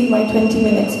will exceed my 20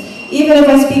 minutes. Even if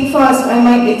I speak fast, I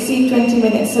might exceed 20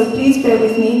 minutes, so please bear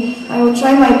with me. I will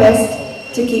try my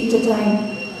best to keep to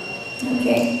time.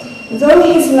 Okay. Though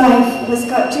his life was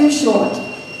cut too short,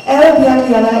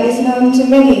 L.Biakliana is known to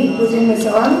many within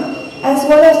Mizoram as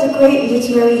one of the great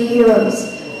literary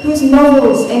heroes, whose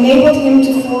novels enabled him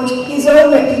to forge his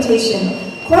own reputation,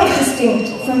 quite distinct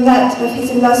from that of his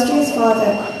illustrious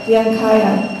father,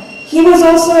 L.Biakliana. He was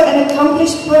also an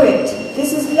accomplished poet.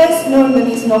 This is less known than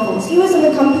his novels. He was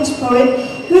an accomplished poet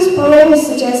whose poems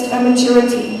suggest a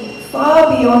maturity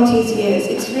far beyond his years.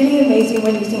 It's really amazing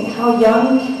when you think how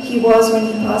young he was when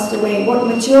he passed away, what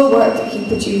mature work that he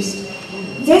produced.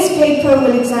 This paper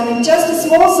will examine just a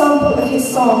small sample of his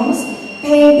songs,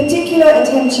 paying particular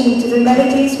attention to the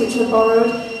melodies which were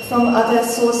borrowed from other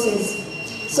sources.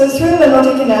 So through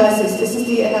melodic analysis, this is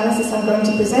the analysis I'm going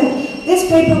to present, this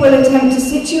paper will attempt to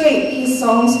situate his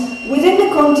songs within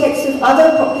the context of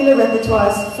other popular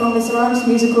repertoires from Mizoram's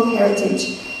musical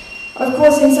heritage. Of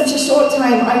course, in such a short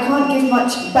time, I can't give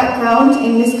much background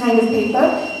in this kind of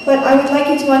paper, but I would like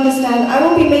you to understand I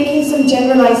will be making some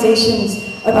generalizations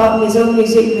about Mizo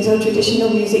music, Mizo traditional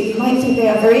music. You might think they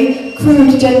are very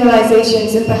crude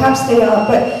generalizations, and perhaps they are,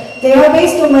 but they are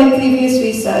based on my previous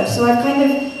research. So I've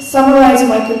kind of summarized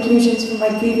my conclusions from my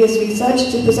previous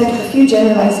research to present a few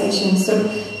generalizations. So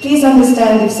please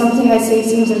understand if something I say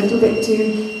seems a little bit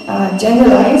too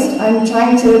generalized. I'm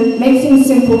trying to make things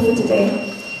simple for today.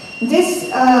 This,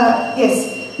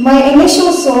 yes, my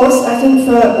initial source, I think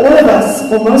for all of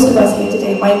us, or most of us here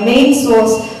today, my main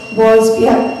source was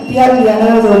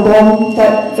L.Biakliana,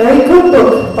 that very good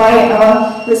book by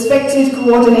our respected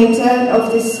coordinator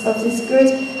of this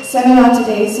good seminar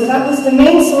today. So that was the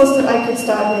main source that I could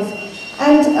start with.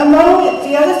 And among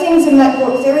the other things in that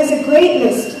book, there is a great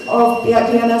list of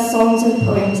L.Biakliana's songs and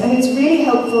poems, and it's really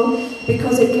helpful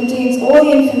because it contains all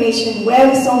the information, where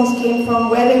the songs came from,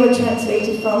 where they were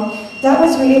translated from. That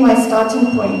was really my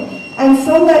starting point. And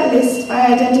from that list,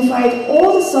 I identified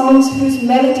all the songs whose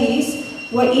melodies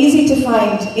were easy to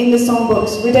find in the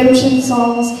songbooks, redemption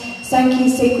songs, Sankey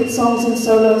sacred songs and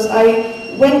solos. I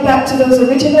went back to those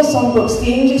original songbooks,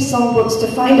 the English songbooks, to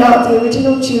find out the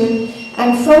original tune,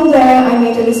 and from there I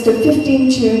made a list of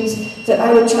 15 tunes that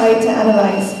I would try to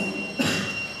analyze.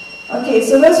 Okay,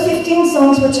 so those 15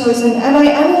 songs were chosen, and I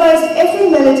analyzed every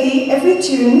melody, every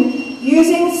tune,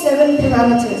 using 7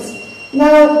 parameters.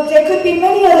 Now, there could be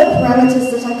many other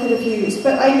parameters that I could have used,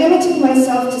 but I limited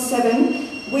myself to 7,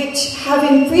 which have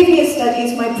in previous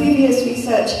studies, my previous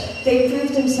research, they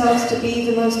proved themselves to be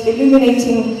the most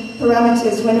illuminating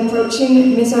parameters when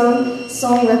approaching Mizo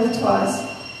song repertoires.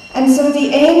 And so the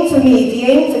aim for me, the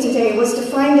aim for today, was to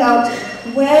find out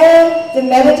where the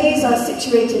melodies are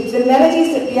situated. The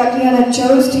melodies that L.Biakliana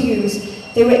chose to use,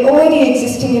 they were already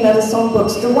existing in other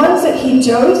songbooks. The ones that he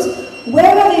chose,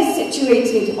 where are they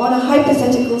situated on a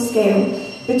hypothetical scale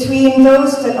between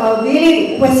those that are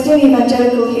really Western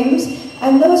evangelical hymns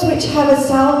and those which have a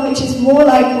sound which is more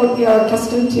like what we are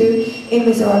accustomed to in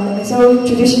Mizoram, the Mizo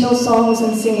traditional songs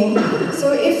and singing.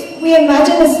 So if we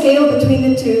imagine a scale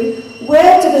between the two,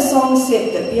 where do the songs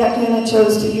sit that L.Biakliana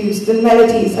chose to use, the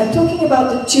melodies? I'm talking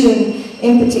about the tune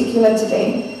in particular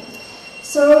today.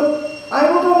 So I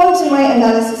will go on to my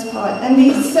analysis part, and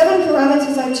these 7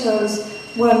 parameters I chose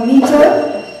were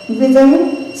meter,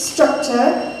 rhythm,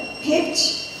 structure,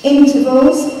 pitch,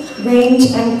 intervals,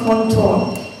 range, and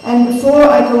contour. And before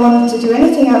I go on to do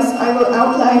anything else, I will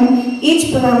outline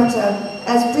each parameter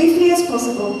as briefly as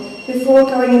possible before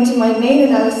going into my main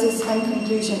analysis and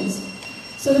conclusions.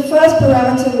 So the first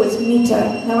parameter was meter.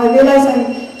 Now I realize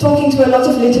I'm talking to a lot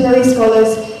of literary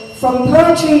scholars. From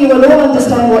poetry, you will all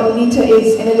understand what meter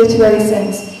is in a literary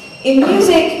sense. In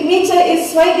music, meter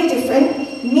is slightly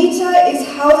different. Meter is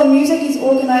how the music is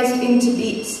organized into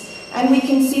beats. And we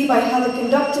can see by how the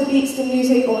conductor beats the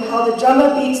music or how the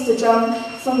drummer beats the drum.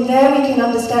 From there we can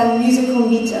understand musical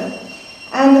meter.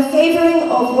 And the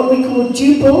favoring of what we call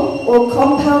duple or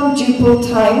compound duple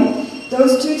time,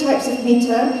 those 2 types of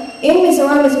meter, in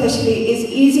Mizoram especially, is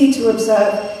easy to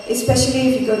observe, especially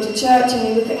if you go to church and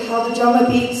you look at how the drummer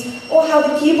beats or how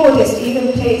the keyboardist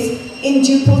even plays in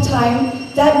duple time,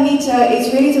 that meter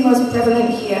is really the most prevalent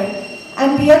here.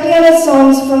 And Biakliana's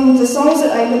songs, from the songs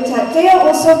that I looked at, they are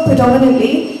also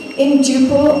predominantly in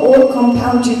duple or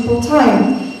compound duple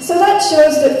time. So that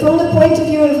shows that from the point of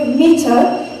view of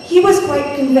meter, he was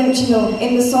quite conventional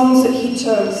in the songs that he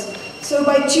chose. So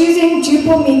by choosing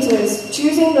duple meters,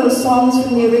 choosing those songs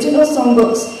from the original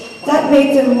songbooks, that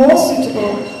made them more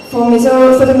suitable for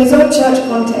the Mizo church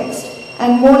context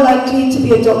and more likely to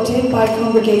be adopted by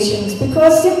congregations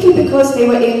simply because they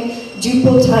were in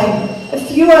duple time. A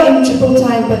few are in triple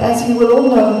time, but as you will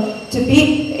all know, to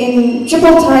be in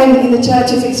triple time in the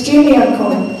church is extremely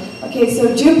uncommon. Okay,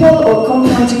 so duple or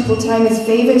compound duple time is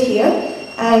favoured here,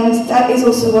 and that is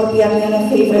also what Biakliana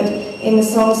favoured in the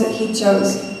songs that he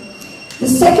chose. The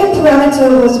second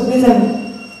parameter was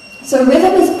rhythm. So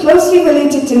rhythm is closely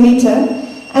related to meter,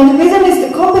 and rhythm is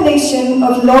the combination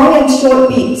of long and short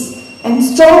beats, and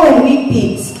strong and weak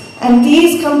beats, and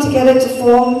these come together to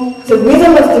form the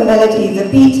rhythm of the melody, the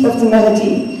beat of the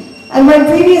melody. And my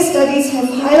previous studies have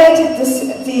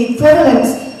highlighted the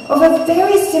prevalence of a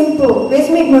very simple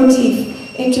rhythmic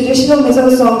motif in traditional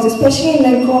Mizo songs, especially in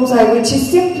Lenkomzai, which is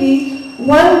simply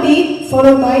one beat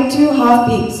followed by two half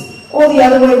beats, or the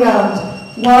other way around.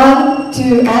 1,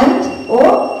 2, and,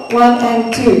 or 1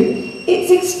 and 2.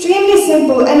 It's extremely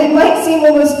simple, and it might seem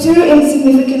almost too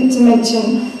insignificant to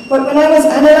mention, but when I was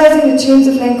analysing the tunes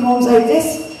of Lenkomzai,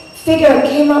 this figure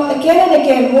came up again and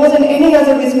again, more than any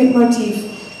other rhythmic motif.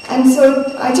 And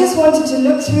so I just wanted to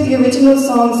look through the original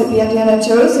songs that Biakliana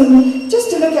chose, and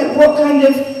just to look at what kind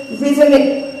of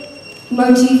rhythmic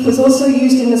motif was also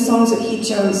used in the songs that he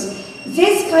chose.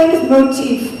 This kind of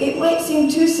motif, it might seem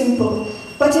too simple,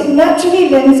 but it naturally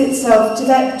lends itself to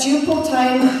that duple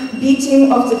time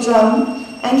beating of the drum,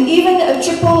 and even a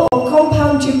triple or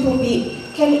compound duple beat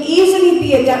can easily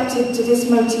be adapted to this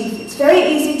motif. It's very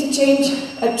easy to change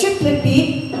a triplet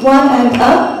beat, 1 and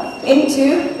a,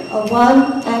 into a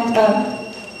 1 and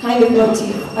a kind of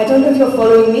motif. I don't know if you're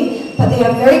following me, but they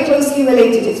are very closely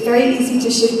related. It's very easy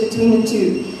to shift between the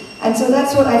two. And so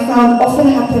that's what I found often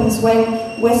happens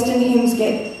when Western hymns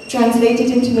get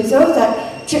translated into Mizo,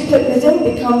 that triplet rhythm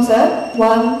becomes a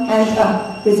 1 and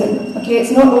a rhythm. Okay,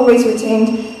 it's not always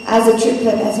retained as a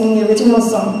triplet as in the original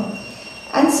song.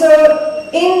 And so,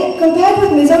 compared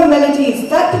with Mizo melodies,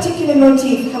 that particular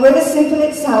motif, however simple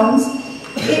it sounds,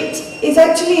 it is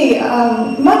actually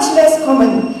much less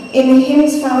common in the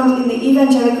hymns found in the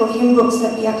evangelical hymn books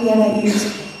that Biakliana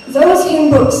used. Those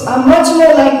hymn books are much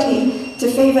more likely to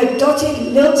favour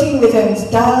dotted, lilting rhythms,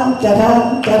 da, da,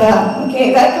 da, da, da,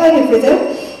 okay, that kind of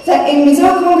rhythm, that in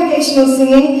Mizo congregational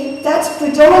singing, that's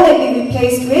predominantly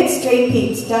replaced with straight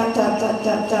beats, da, da, da,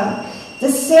 da, da.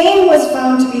 The same was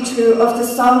found to be true of the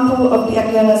sample of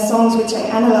Biakliana's songs which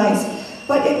I analysed,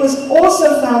 but it was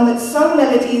also found that some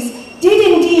melodies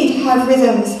did indeed have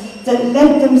rhythms that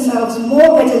lent themselves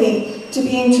more readily to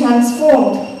being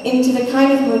transformed into the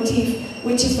kind of motif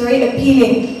which is very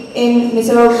appealing in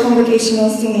Mizo congregational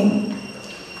singing.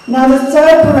 Now the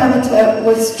third parameter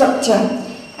was structure,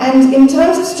 and in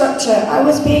terms of structure I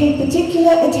was paying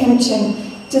particular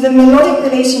attention to the melodic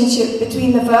relationship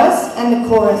between the verse and the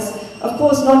chorus. Of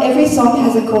course not every song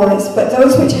has a chorus, but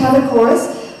those which have a chorus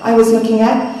I was looking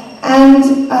at, and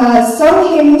some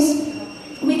hymns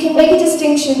we can make a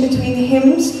distinction between the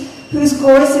hymns whose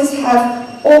choruses have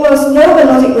almost no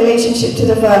melodic relationship to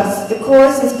the verse. The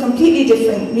chorus is completely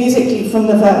different musically from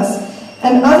the verse.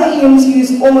 And other hymns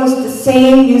use almost the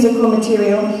same musical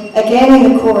material, again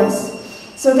in the chorus.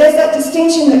 So there's that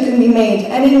distinction that can be made.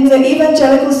 And in the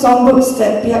evangelical songbooks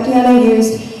that Biakliana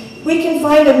used, we can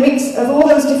find a mix of all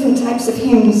those different types of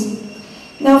hymns.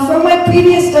 Now from my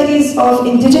previous studies of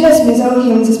indigenous Mizo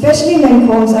hymns, especially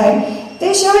Lenkomzai,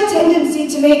 they show a tendency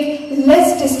to make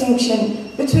less distinction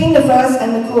between the verse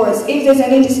and the chorus, if there's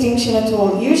any distinction at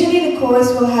all. Usually the chorus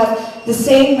will have the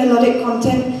same melodic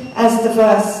content as the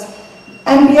verse.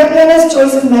 And Biakliana's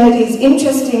choice of melodies,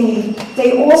 interestingly,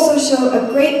 they also show a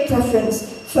great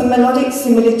preference for melodic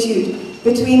similitude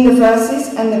between the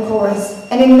verses and the chorus.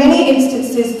 And in many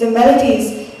instances, the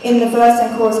melodies in the verse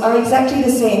and chorus are exactly the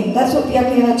same. That's what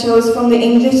Biakliana chose from the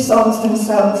English songs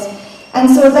themselves. And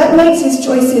so that makes his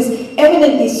choices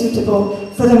eminently suitable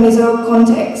for the Mizo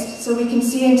context. So we can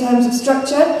see in terms of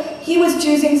structure, he was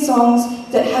choosing songs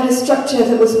that had a structure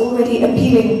that was already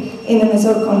appealing in the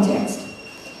Mizo context.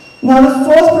 Now the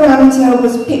fourth parameter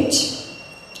was pitch.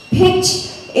 Pitch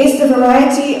is the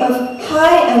variety of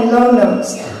high and low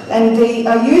notes, and they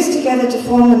are used together to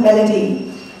form the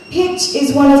melody. Pitch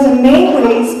is one of the main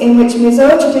ways in which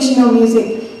Mizo traditional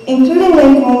music, including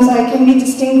Lenkomzai, can be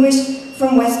distinguished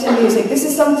from Western music. This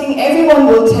is something everyone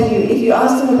will tell you. If you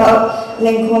ask them about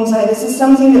Lenkonsai, this is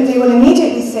something that they will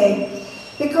immediately say.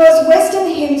 Because Western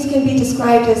hymns can be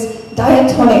described as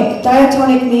diatonic.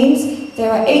 Diatonic means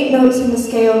there are 8 notes in the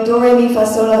scale, do, re, mi, fa,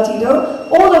 sol, la, ti, do.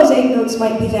 All those 8 notes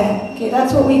might be there. Okay,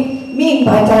 that's what we mean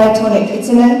by diatonic. It's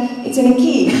in a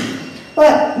key.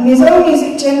 But Mizo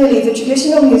music generally, the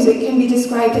traditional music, can be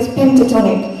described as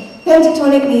pentatonic.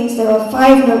 Pentatonic means there are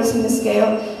 5 notes in the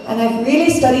scale, and I've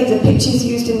really studied the pitches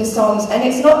used in the songs, and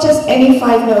it's not just any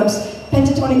 5 notes.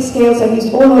 Pentatonic scales are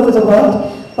used all over the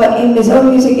world, but in Mizo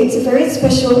music it's a very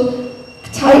special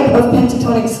type of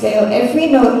pentatonic scale. Every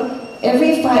note,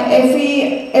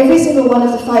 every single one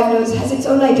of the 5 notes has its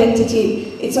own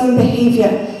identity, its own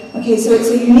behavior. Okay, so it's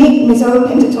a unique Mizo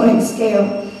pentatonic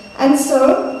scale. And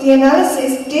so the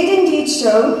analysis did indeed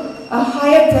show a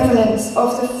higher prevalence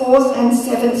of the 4th and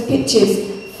 7th pitches,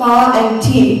 fa and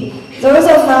ti. Those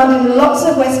are found in lots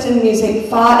of Western music,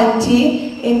 fa and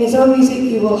ti. In Mizo music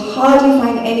you will hardly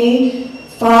find any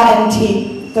fa and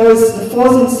ti, those the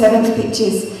 4th and 7th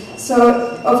pitches.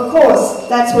 So of course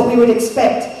that's what we would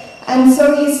expect. And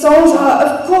so his songs are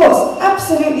of course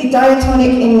absolutely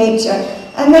diatonic in nature,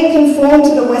 and they conform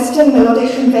to the Western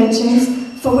melodic conventions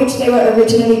for which they were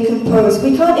originally composed.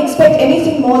 We can't expect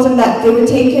anything more than that. They were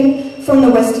taken from the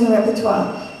Western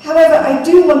repertoire. However, I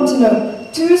do want to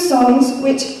note 2 songs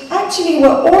which actually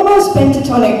were almost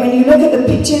pentatonic when you look at the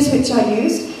pitches which are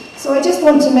used. So I just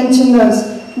want to mention those.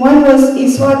 One was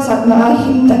Iswat Satma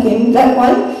Him Takin. That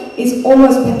one is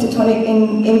almost pentatonic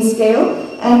in scale.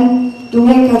 And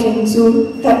Dunge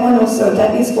Karinzu, that one also,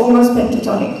 that is almost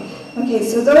pentatonic. Okay,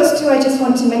 so those 2 I just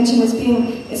want to mention as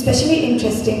being especially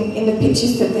interesting in the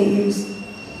pitches that they use.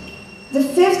 The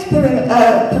 5th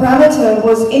parameter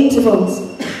was intervals.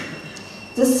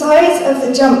 The size of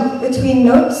the jump between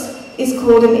notes is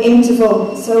called an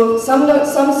interval. So some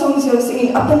songs you're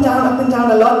singing up and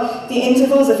down a lot, the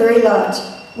intervals are very large.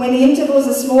 When the intervals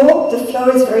are small, the flow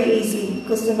is very easy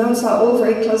because the notes are all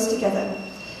very close together.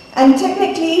 And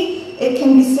technically, it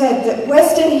can be said that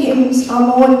Western hymns are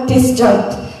more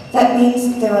disjunct. That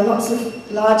means there are lots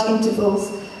of large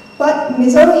intervals. But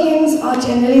Mizo hymns are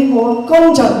generally more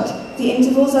conjunct. The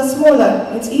intervals are smaller.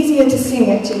 It's easier to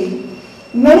sing, actually.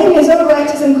 Many Mizo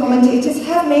writers and commentators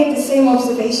have made the same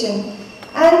observation.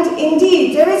 And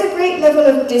indeed, there is a great level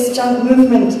of disjunct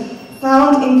movement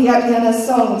found in L.Biakliana's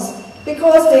songs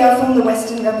because they are from the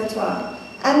Western repertoire.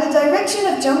 And the direction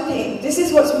of jumping, this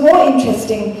is what's more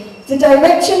interesting. The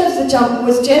direction of the jump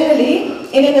was generally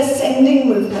in an ascending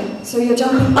movement. So you're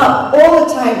jumping up all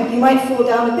the time. You might fall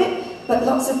down a bit, but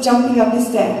lots of jumping up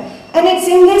is there. And it's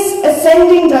in this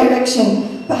ascending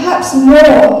direction, perhaps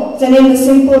more than in the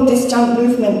simple disjunct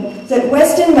movement, that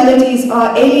Western melodies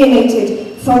are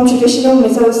alienated from traditional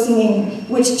Mizo singing,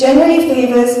 which generally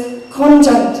favors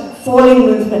conjunct, falling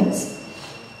movements.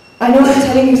 I know I'm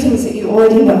telling you things that you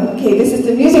already know. Okay, this is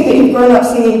the music that you've grown up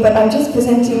singing, but I'm just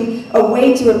presenting a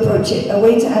way to approach it, a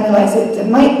way to analyze it that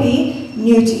might be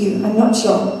new to you, I'm not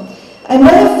sure.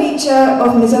 Another feature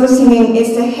of Mizo singing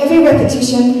is the heavy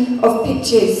repetition of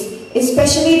pitches,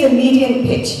 especially the median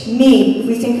pitch, mi. If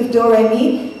we think of do,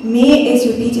 re, mi is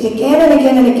repeated again and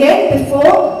again and again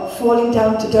before falling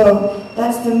down to do.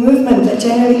 That's the movement that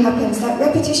generally happens. That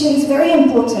repetition is very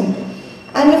important.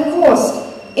 And of course,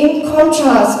 in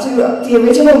contrast to the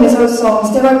original Mizo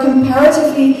songs, there are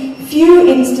comparatively few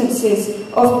instances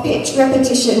of pitch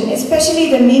repetition,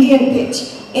 especially the median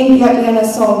pitch in L.Biakliana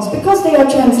songs, because they are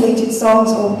translated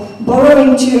songs or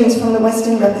borrowing tunes from the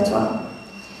Western repertoire.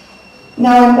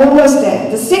 Now I'm almost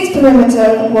there. The 6th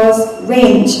parameter was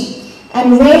range.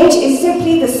 And range is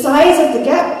simply the size of the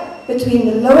gap between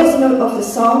the lowest note of the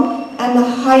song and the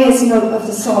highest note of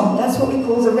the song. That's what we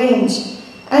call the range.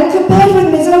 And compared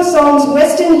with Mizo songs,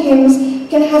 Western hymns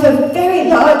can have a very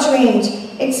large range,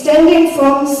 extending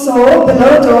from so,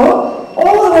 below do,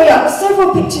 all the way up,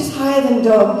 several pitches higher than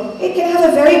do. It can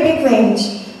have a very big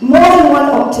range, more than 1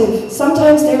 octave.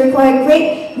 Sometimes they require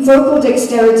great vocal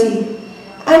dexterity.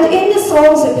 And in the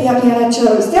songs that L.Biakliana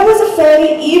chose, there was a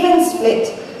fairly even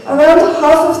split. Around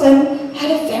half of them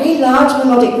had a very large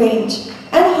melodic range,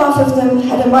 and half of them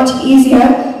had a much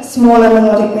easier, smaller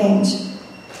melodic range.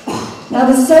 Now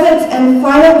the 7th and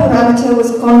final parameter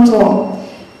was contour.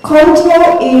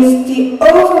 Contour is the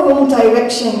overall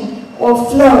direction or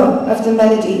flow of the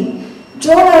melody.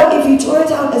 Drawn out, if you draw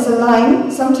it out as a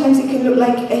line, sometimes it can look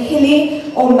like a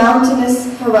hilly or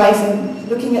mountainous horizon,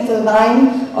 looking at the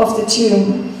line of the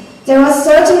tune. There are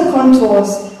certain contours,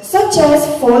 such as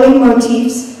falling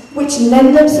motifs, which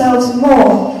lend themselves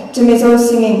more to Mizo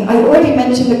singing. I already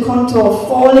mentioned the contour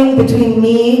falling between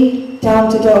mi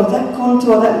down to do. That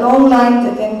contour, that long line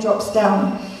that then drops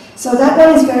down. So that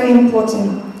one is very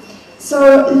important.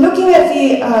 So looking at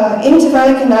the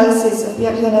intervallic analysis of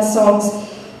Biakliana's songs,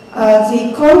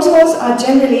 the contours are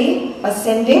generally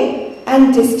ascending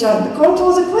and disjunct. The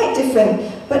contours are quite different.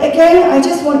 But again, I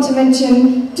just want to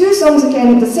mention two songs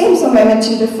again, the same song I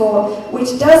mentioned before,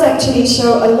 which does actually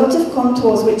show a lot of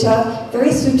contours which are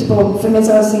very suitable for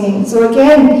Mizo singing. So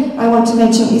again, I want to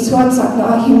mention Iswat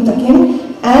Sakna Ahim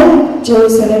Takin and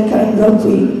Jerusalem Kain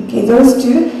Rokwi. Okay, those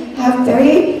two have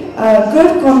very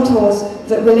good contours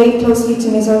that relate closely to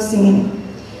Mizo singing.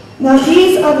 Now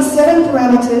these are the 7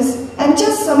 parameters and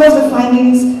just some of the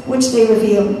findings which they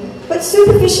reveal. But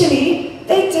superficially,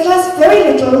 they tell us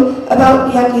very little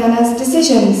about Biakliana's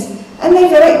decisions, and they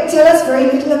tell us very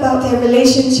little about their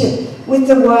relationship with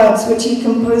the words which he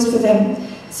composed for them.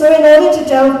 So in order to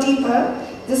delve deeper,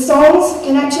 the songs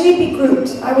can actually be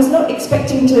grouped. I was not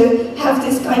expecting to have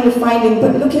this kind of finding,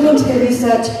 but looking into the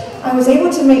research, I was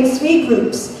able to make 3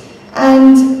 groups,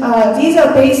 and these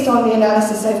are based on the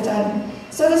analysis I've done.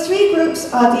 So the 3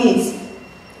 groups are these.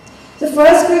 The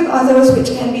first group are those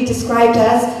which can be described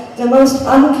as the most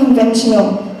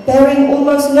unconventional, bearing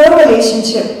almost no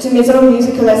relationship to Mizo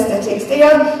musical aesthetics. They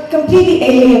are completely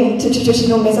alien to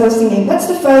traditional Mizo singing. That's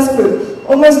the first group.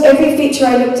 Almost every feature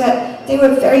I looked at, they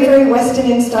were very, very Western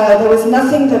in style. There was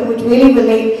nothing that would really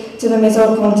relate to the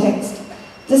Mizo context.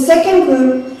 The second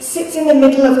group sits in the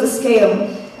middle of the scale,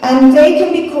 and they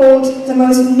can be called the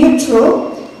most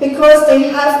neutral because they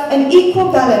have an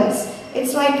equal balance.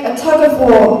 It's like a tug of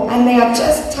war, and they are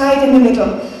just tied in the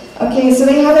middle. Okay, so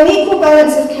they have an equal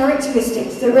balance of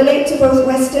characteristics that relate to both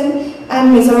Western and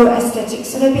Mizo aesthetics.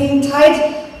 So they're being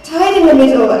tied in the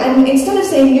middle, and instead of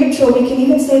saying neutral, we can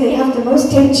even say they have the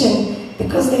most tension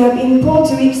because they are being pulled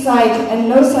to each side and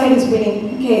no side is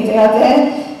winning. Okay, they are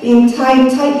there being tied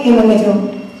tightly in the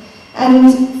middle.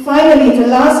 And finally, the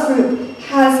last group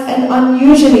has an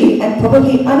unusually and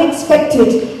probably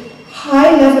unexpected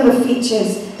high level of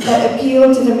features that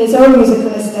appeal to the Mizo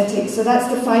musical aesthetic. So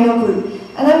that's the final group.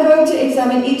 And I'm going to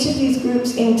examine each of these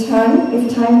groups in turn,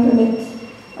 if time permits.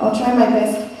 I'll try my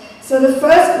best. So the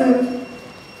first group,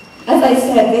 as I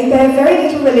said, they bear very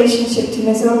little relationship to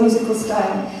Mizo musical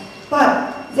style.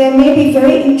 But there may be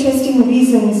very interesting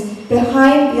reasons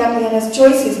behind Biakliana's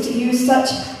choices to use such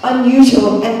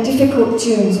unusual and difficult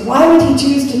tunes. Why would he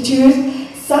choose to choose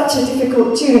such a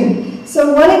difficult tune?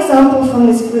 So one example from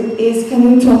this group is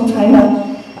Kanu Trong China.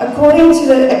 According to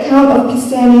the account of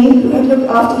Pisani, who had looked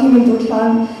after him in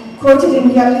Dutlan, quoted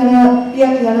in Biakliana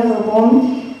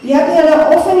Lobom,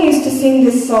 Biakliana often used to sing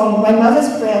this song, My Mother's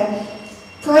Prayer,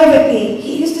 privately.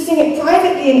 He used to sing it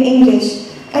privately in English,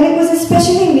 and it was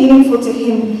especially meaningful to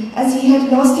him as he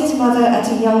had lost his mother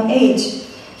at a young age.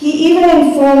 He even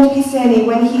informed Pisani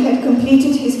when he had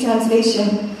completed his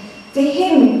translation. The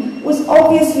hymn was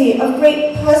obviously of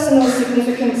great personal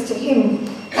significance to him,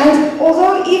 and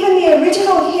although even the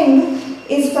original hymn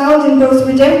is found in both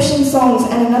redemption songs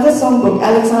and another songbook,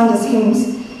 Alexander's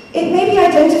Hymns, it may be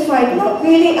identified not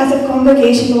really as a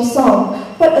congregational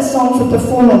song, but a song for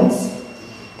performance.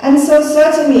 And so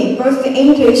certainly, both the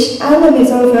English and the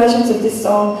Mizo versions of this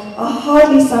song are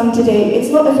hardly sung today. It's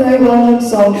not a very well-known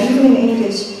song, even in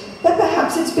English. But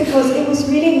perhaps it's because it was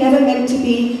really never meant to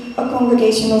be a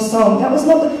congregational song. That was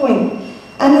not the point.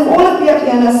 And of all of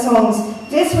Biakliana's songs,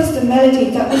 this was the melody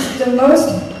that was the most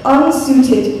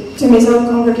unsuited to Mizo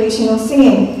congregational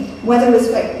singing, whether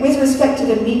with respect to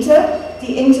the meter,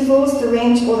 the intervals, the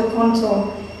range, or the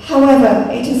contour. However,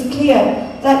 it is clear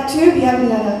that to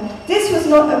Biakliana, this was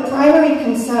not a primary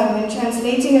concern when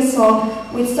translating a song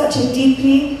with such a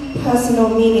deeply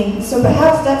personal meaning. So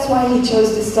perhaps that's why he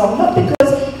chose this song, not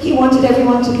because he wanted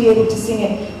everyone to be able to sing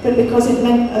it, but because it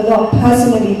meant a lot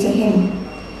personally to him.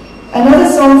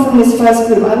 Another song from this first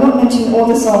group, I won't mention all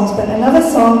the songs, but another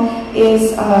song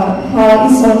is Ha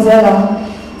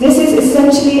Isonzela. This is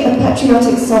essentially a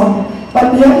patriotic song,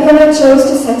 but Biakliana chose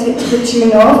to set it to the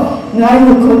tune of Nai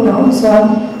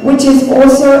Rukut, which is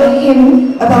also a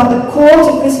hymn about the call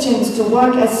to Christians to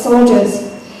work as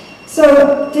soldiers.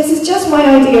 So this is just my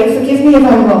idea, forgive me if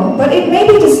I'm wrong, but it may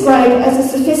be described as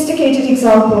a sophisticated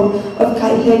example of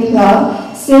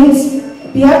Kaihekla, since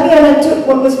Biakliana took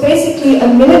what was basically a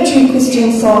military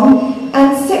Christian song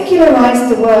and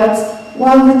secularized the words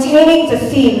while retaining the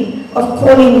theme of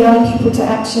calling young people to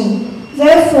action.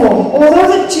 Therefore, although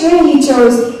the tune he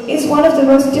chose is one of the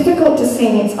most difficult to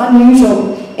sing, it's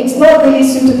unusual, it's not really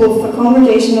suitable for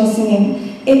congregational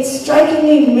singing, its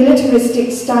strikingly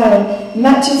militaristic style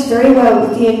matches very well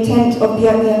with the intent of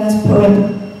Biakliana's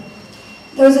poem.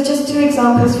 Those are just 2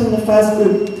 examples from the first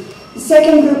group. The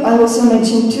second group, I'll also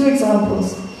mention 2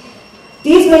 examples.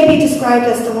 These may be described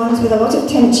as the ones with a lot of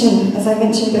tension, as I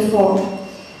mentioned before.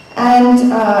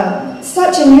 And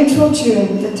such a neutral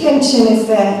tune, the tension is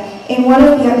there, in one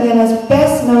of L.Biakliana's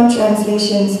best-known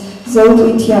translations,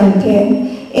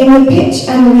 Saitual. In the pitch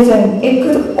and rhythm, it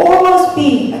could almost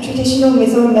be a traditional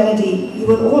Mizo melody. You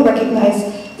will all recognize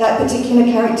that particular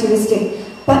characteristic.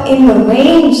 But in the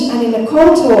range and in the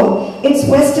contour, its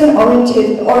Western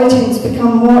origins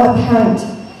become more apparent.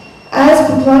 As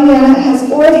L.Biakliana has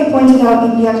already pointed out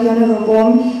in L.Biakliana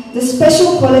Reform, the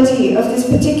special quality of this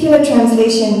particular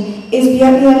translation is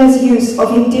L.Biakliana's use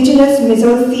of indigenous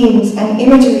Mizo themes and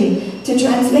imagery to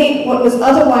translate what was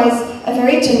otherwise a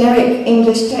very generic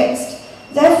English text.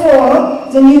 Therefore,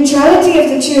 the neutrality of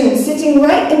the tune, sitting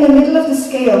right in the middle of the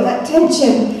scale, that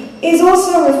tension, is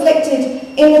also reflected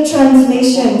in the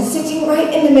translation, sitting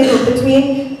right in the middle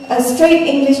between a straight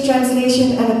English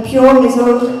translation and a pure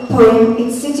Mizo poem.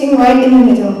 It's sitting right in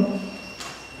the middle.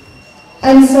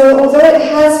 And so, although it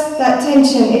has that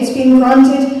tension, it's been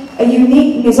granted a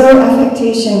unique Mizo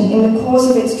affectation in the course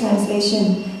of its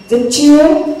translation. The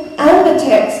tune and the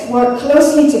text work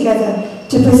closely together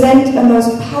to present a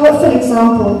most powerful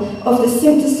example of the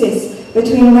synthesis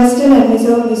between Western and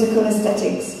Mizo musical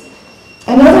aesthetics.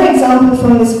 Another example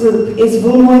from this group is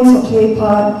Vulmoin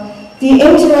Soklepa. The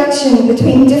interaction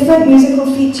between different musical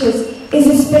features is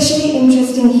especially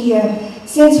interesting here,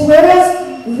 since whereas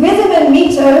rhythm and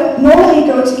meter normally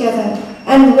go together,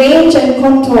 and range and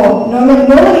contour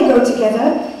normally go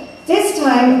together, this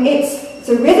time it's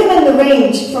the rhythm and the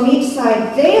range from each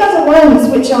side. They are the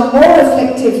ones which are more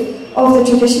reflective of the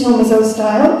traditional Mizo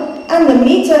style, and the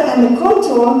meter and the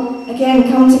contour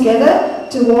again come together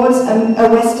towards a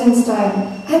Western style.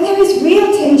 And there is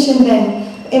real tension then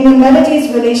in the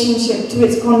melody's relationship to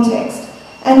its context.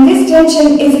 And this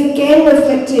tension is again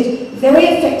reflected very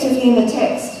effectively in the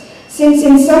text, since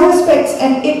in some respects,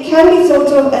 and it can be thought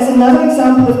of as another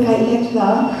example of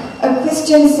L.Biakliana, a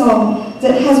Christian song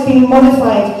that has been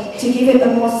modified to give it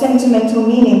a more sentimental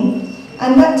meaning.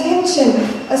 And that tension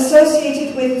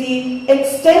associated with the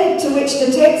extent to which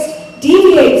the text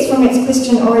deviates from its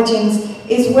Christian origins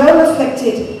is well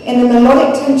reflected in the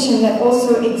melodic tension that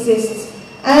also exists.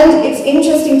 And it's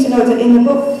interesting to note that in the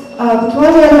book,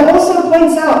 L.Biakliana also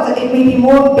points out that it may be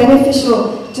more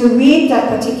beneficial to read that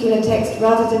particular text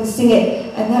rather than sing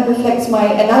it. And that reflects my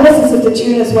analysis of the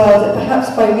tune as well, that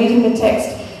perhaps by reading the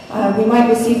text, we might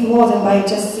receive more than by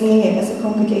just singing it as a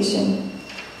congregation.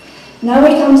 Now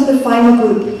we come to the final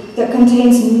group that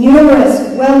contains numerous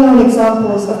well-known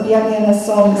examples of L.Biakliana's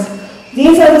songs.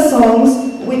 These are the songs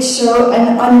which show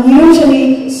an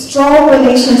unusually strong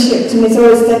relationship to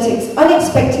Mizo aesthetics,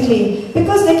 unexpectedly,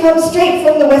 because they come straight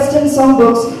from the Western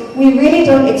songbooks. We really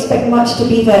don't expect much to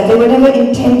be there. They were never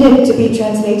intended to be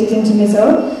translated into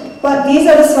Mizo, but these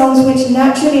are the songs which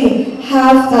naturally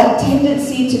have that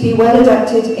tendency to be well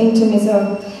adapted into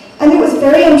Mizo. And it was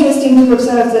very interesting to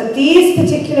observe that these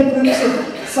particular groups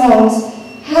of songs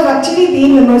have actually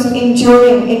been the most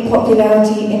enduring in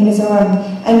popularity in Mizoram,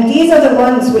 and these are the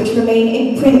ones which remain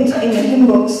in print in the hymn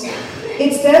books.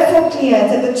 It's therefore clear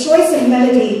that the choice of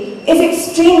melody is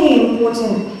extremely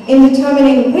important in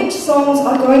determining which songs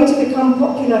are going to become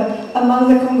popular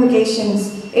among the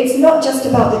congregations. It's not just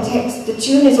about the text, the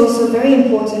tune is also very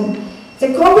important.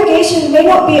 The congregation may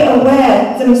not be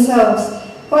aware themselves,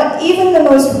 but even the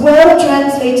most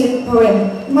well-translated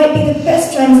poem, might be the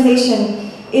best translation,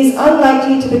 is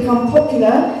unlikely to become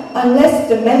popular unless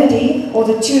the melody or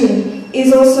the tune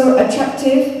is also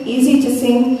attractive, easy to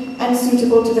sing, and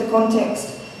suitable to the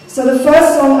context. So the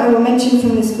first song I will mention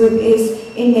from this group is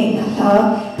Inne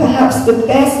Nala, perhaps the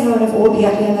best known of all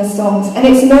L.Biakliana's songs. And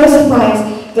it's no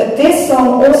surprise that this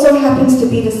song also happens to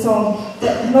be the song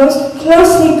that most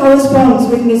closely corresponds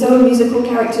with Mizo musical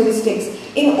characteristics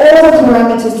in all the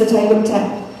parameters that I looked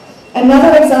at.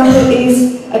 Another example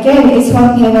is, again,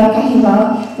 Iswan Pena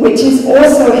Kahima, which is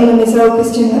also in the Mizo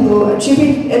Christian Hebrew,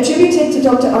 attributed to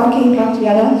Dr.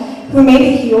 L.Biakliana, who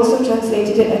maybe he also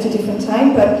translated it at a different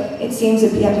time, but it seems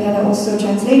that L.Biakliana also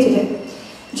translated it.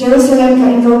 Jerusalem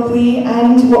Kainropui,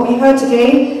 and what we heard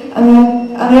today,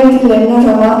 Angel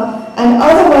Rama, and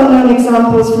other well-known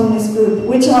examples from this group,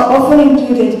 which are often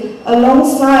included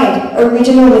alongside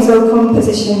original Mizo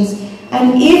compositions.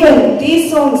 And even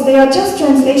these songs, they are just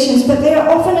translations, but they are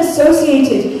often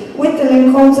associated with the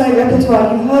Lenkonzai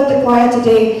repertoire. You heard the choir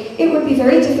today. It would be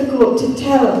very difficult to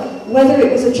tell whether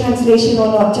it was a translation or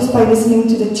not just by listening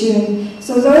to the tune.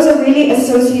 So those are really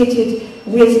associated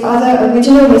with other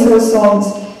original Mizo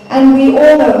songs. And we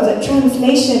all know that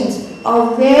translations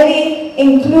are rarely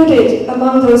included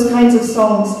among those kinds of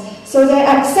songs. So their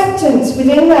acceptance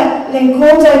within that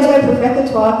l'encontre type of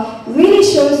repertoire really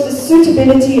shows the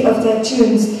suitability of their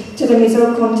tunes to the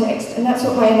Mizo context. And that's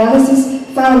what my analysis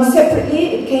found separately.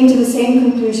 It came to the same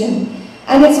conclusion.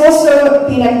 And it's also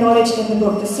been acknowledged in the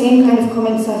book. The same kind of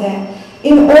comments are there.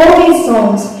 In all these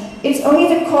songs, it's only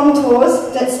the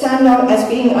contours that stand out as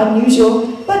being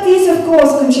unusual, but these of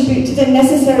course contribute to the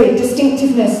necessary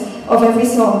distinctiveness of every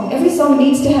song. Every song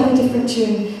needs to have a different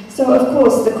tune, so of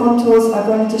course the contours are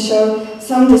going to show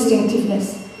some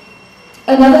distinctiveness.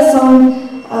 Another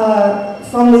song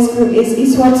from this group is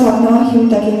Iswa Tsakna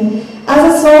Himdagin.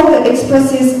 As a song that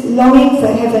expresses longing for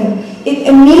heaven, it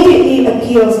immediately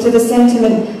appeals to the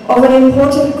sentiment of an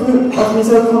important group of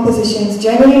Mizo compositions,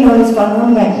 generally known as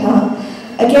Vanhong Maikla.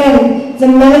 Again, the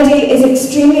melody is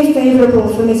extremely favorable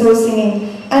for Mizo singing,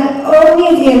 and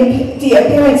only the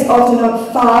appearance of the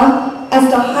note fa as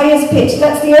the highest pitch,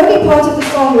 that's the only part of the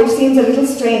song which seems a little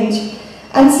strange.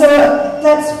 And so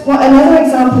that's another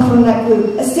example from that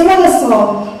group. A similar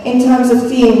song in terms of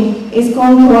theme is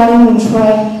Gong Kuanin Mun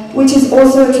Shrine, which is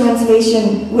also a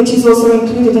translation, which is also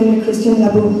included in the Christian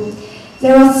Labu.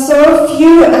 There are so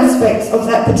few aspects of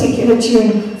that particular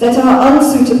tune that are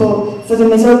unsuitable for the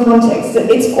Mizo context that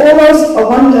it's almost a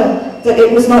wonder that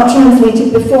it was not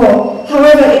translated before.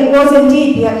 However, it was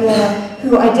indeed Biakliana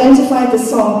who identified the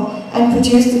song and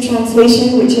produced the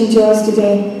translation which endures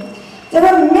today. There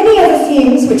are many other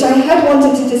themes which I had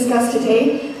wanted to discuss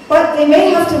today, but they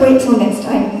may have to wait till next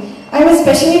time. I'm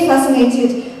especially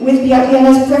fascinated with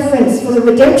Biakliana's preference for the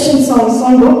redemption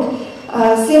songbook,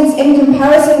 since in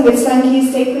comparison with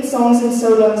Sankey's sacred songs and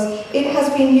solos, it has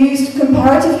been used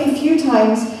comparatively few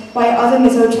times by other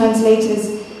Mizo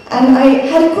translators. And I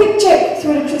had a quick check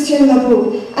through the Christian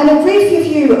Labu, and a brief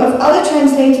review of other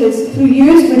translators who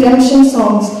used redemption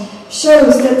songs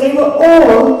shows that they were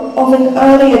all of an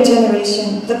earlier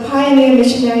generation. The pioneer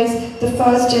missionaries, the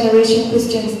first generation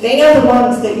Christians, they are the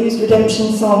ones that used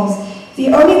redemption songs.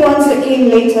 The only ones that came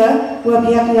later were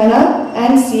Biakliana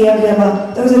and Sia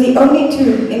Rema. Those are the only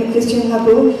two in the Christian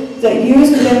Labu that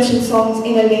used redemption songs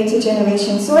in a later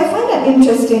generation. So I find that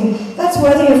interesting. That's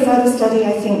worthy of further study,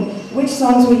 I think, which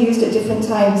songs were used at different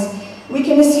times. We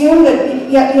can assume that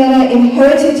Biakliana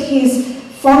inherited his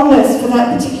fondness for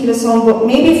that particular songbook,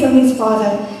 maybe from his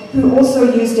father, who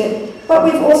also used it. But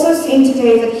we've also seen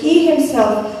today that he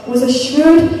himself was a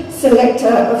shrewd selector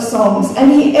of songs,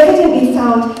 and he evidently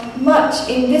found much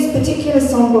in this particular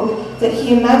songbook that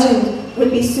he imagined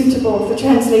would be suitable for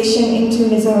translation into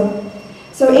Mizo.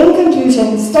 So in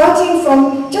conclusion, starting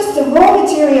from just the raw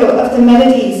material of the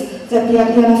melodies that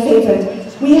Biakliana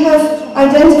favored, we have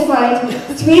identified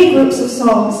 3 groups of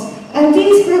songs. And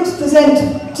these groups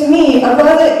present, to me, a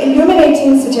rather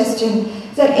illuminating suggestion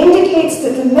that indicates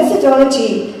that the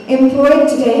methodology employed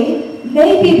today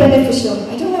may be beneficial.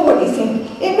 I don't know what you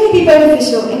think. It may be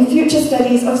beneficial in future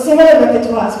studies of similar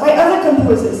repertoires by other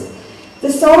composers. The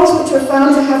songs which were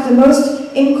found to have the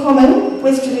most in common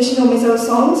with traditional Mizo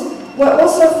songs were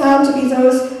also found to be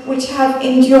those which have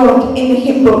endured in the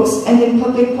hymn books and in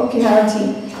public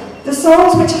popularity. The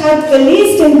songs which had the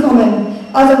least in common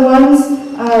are the ones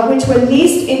which were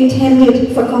least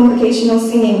intended for congregational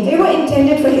singing. They were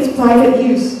intended for his private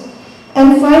use.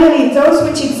 And finally, those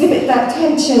which exhibit that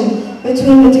tension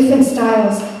between the different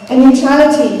styles and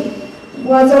neutrality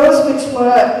were those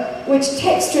which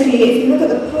textually, if you look at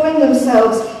the poem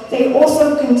themselves, they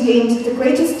also contained the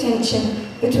greatest tension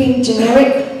between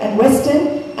generic and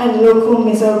Western and local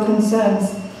Mizo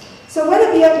concerns. So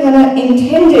whether Biakliana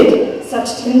intended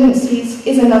such tendencies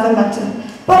is another matter.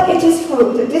 But it is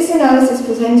hoped that this analysis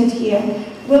presented here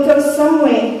will go some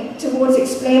way towards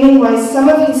explaining why some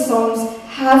of his songs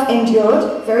have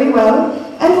endured very well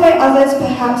and why others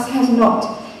perhaps have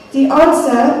not. The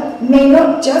answer may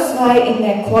not just lie in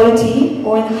their quality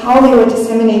or in how they were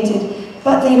disseminated,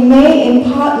 but they may in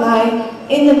part lie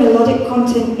in the melodic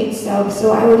content itself.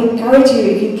 So I would encourage you,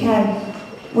 if you can,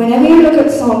 whenever you look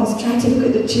at songs, try to look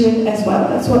at the tune as well.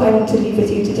 That's what I want to leave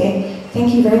with you today.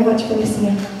 Thank you very much for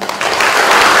listening.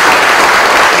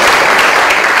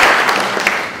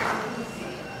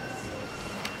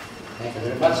 Thank you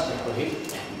very much, Dr. Hick.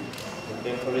 The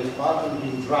paper is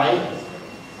partly dry,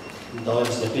 though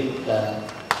it's a bit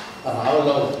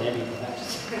low, maybe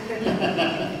perhaps.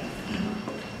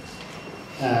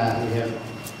 We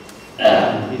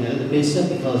have been a little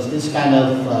busy because this kind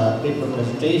of paper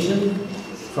presentation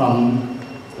from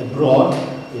abroad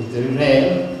is very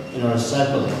rare in our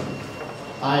circle.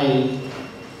 I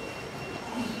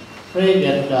pray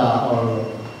that our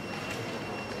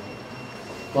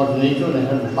coordinator and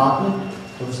her department,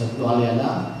 Professor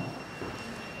L.Biakliana,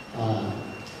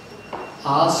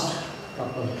 asked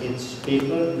its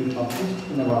paper to be published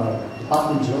in our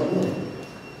department journal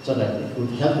so that it would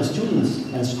help the students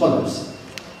and scholars.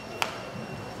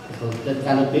 So that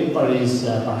kind of paper is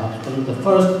perhaps one of the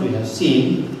first we have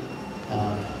seen,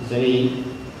 very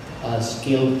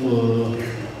skillful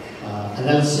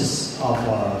analysis of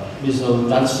our Mizo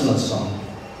traditional song.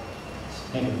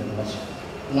 Thank you very much.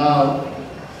 Now,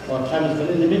 our time is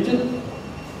very limited.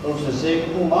 Professor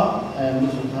Sheikh Umar and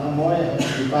Mr. Thanamoy have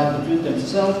divided between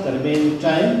themselves the remaining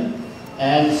time,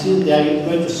 and since they are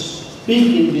going to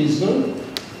speak in Mizo,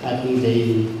 I think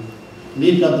they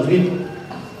need not read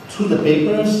through the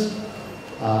papers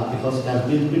because it has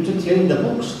been written here in the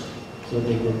books, so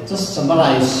they could just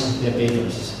summarize their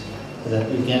papers so that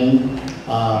we can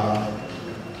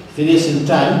finish in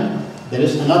time. There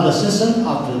is another session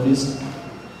after this.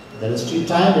 There is tea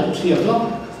time at 3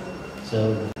 o'clock,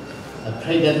 so I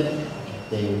pray that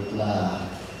they will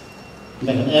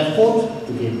make an effort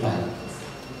to give time.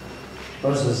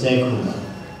 Professor Sheikh Umar.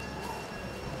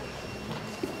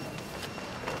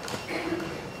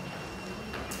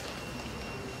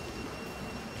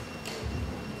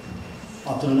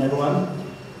 Afternoon, everyone.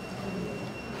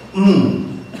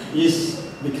 It's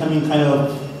becoming kind of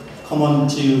common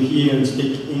to hear and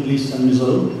speak English and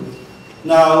Mizo.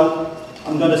 Now,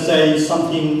 I'm going to say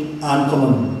something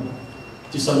uncommon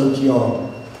to salute your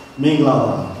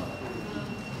Minglawa,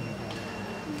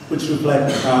 which reflect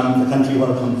the country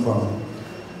where I come from.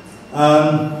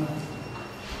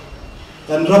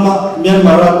 Kan rama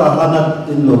Myanmar tahanat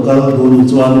in local guni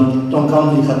chuan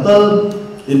tongkam ni khatal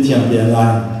in thiam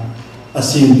biangai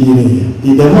asin dire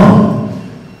di demo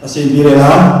asin dire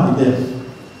la di de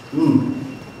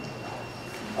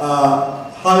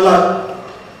highlight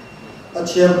a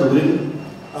chair turin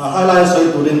highlight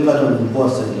sai turin ka ron report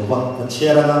sai lo ba a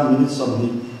chair na minute som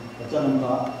ni chanam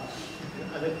ka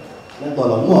le to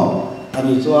lo mo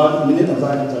ani chuan minute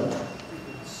ta ka cha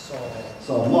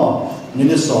so mo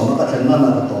minute som ka chen na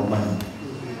na to mai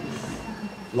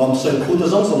lom sai khu ta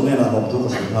song song ne na lom tu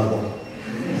ka sai na bo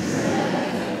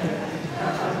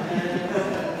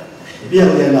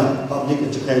L.Biakliana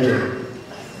public educator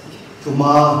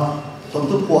kuma from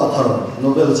tu po athar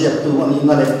novel jek tu ani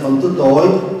na le from tu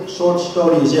toy short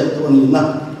story jek tu ani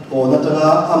na ko na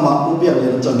tanga ama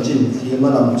L.Biakliana changjin thi ma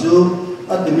lam chu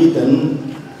atimi ten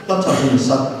ta thahin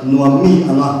sat nuami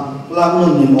anga lang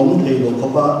non om thei lo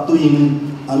khopa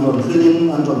tuing an ron feeling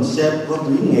an ron set ro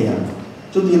tuing nge ya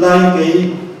chu ti lai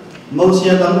ke mo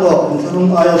sia tang o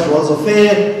thung ai so so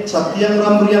fe chatiang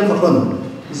ram rian phon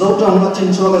dấu trong các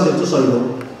chính cho các dịch soi lộ,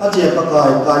 các chị các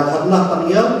cài thật nặng tăng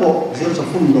nghĩa bộ diễn cho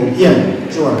phun đầu hiền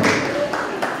chuẩn.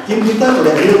 Kim kita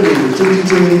boleh hidup di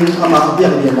cumi ama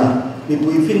L.Biakliana, di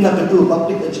puifin nak itu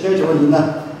public education ini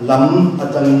na lam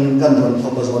atang kan tuan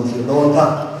fokus on filon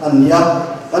ta, ania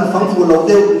kan fang fulau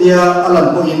deu dia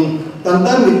alam poin, kan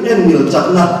mit mil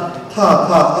cakna tha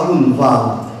ahun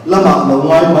vang, lama lo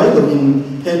mai tu min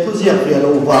hetu siap dia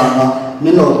lo vang,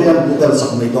 min lo biam bukan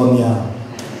sak medonia.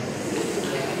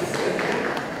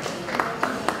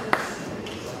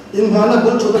 In Hana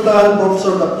Gulchukatan,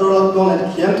 Professor Dr. Gong and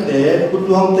Kiante,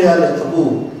 Gutluang Tea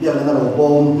Letabu, L.Biakliana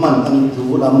Robom, Man, and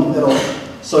Tu Lam, Ero,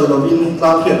 Soilovin,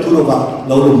 Trafia Tulova,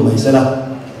 Lolum, Maisela.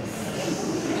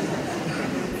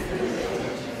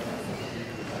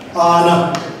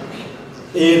 Ana,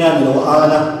 Ena, Nilo,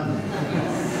 Ana.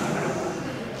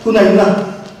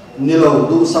 Kunaina, Nilo,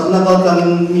 Du Saknaka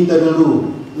Tangin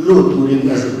Mitadulu, Lu Turin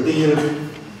as a deer.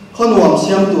 Konwam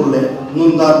siam turle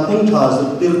nundan pungtha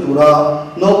zutir tura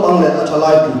no pangle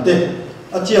achalai pute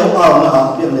achiao aw na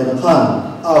L.Biakliana khan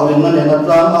awin na ne na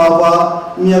tran awa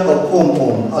mia ko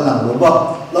khom alang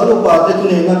loba lalu pa te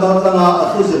tune na ka tanga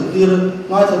athu zutir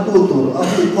ngai tha tu tur a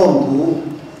pi khom tu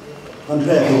an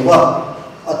re loba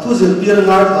athu zutir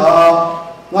ngai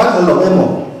tha lo emo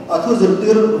athu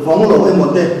zutir vong lo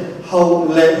emo te hau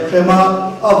le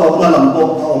krema aw na lam ko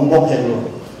om bo khelo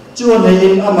chuan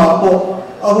hein ama ko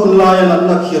ahun layan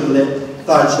na khirle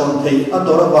ka chon thei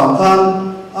atora wang khan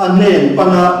anen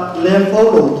pana lem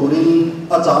fo lo turin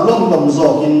a cha lom dom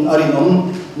zo in arinom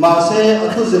ma se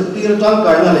athu zeptir tang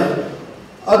kai na le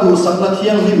adu sakna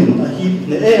thiang himin a hi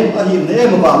ne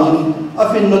em ba min a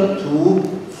fin not thu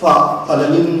fa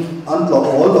kalamin an lo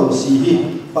all lo si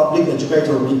hi public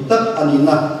educator bi tak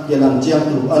anina yelam chiang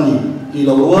tu ani ti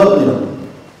lo wal ni lo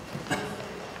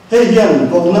Heyan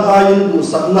kong na ayon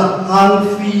usak na han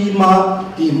fi ma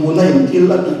ti muna intil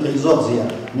at ikayzok siya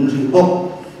min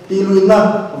ribok tiluin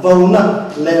na vaw na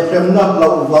lefrem na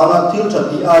lauvana til cha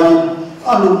ti ayon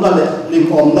alun na le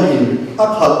limom na in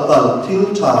akhal tal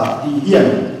til cha ti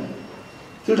hiyan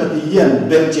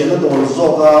bek chen na dol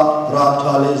zoka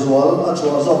ratha le zwal a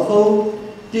chua zok fo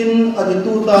tin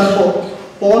atitu tan po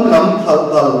pon lam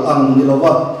khalkal ang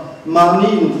nilawa mani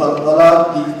in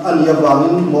khalkala ti ania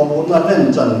wangin mo ko na hen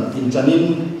chan in chanin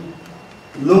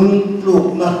lung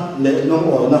luk na le lung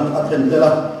oi na athen tela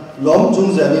lom chung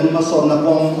zanin ma som na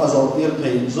kong azor tir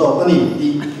thei zo ani ti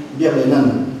biak le nan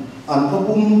an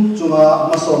phopum chunga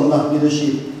ma som na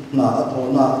leadership na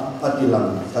athona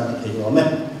atilang kan thei o me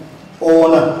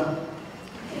ona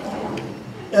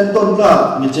enton ka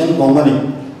mi cheng kong ani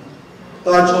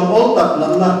ta chon ol tak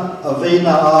nan na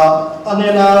aveina a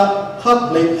anena khat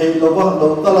le thei lowa lo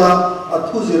kala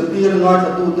athu zir tir nga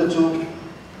thatu te chu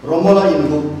romola in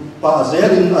gu pa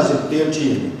zerin azir tir chi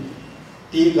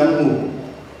ti kan mu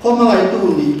khoma ngai tu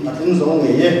ni athin zo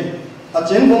nge ye a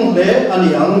cheng kong le ani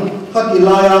ang khat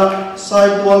ilaya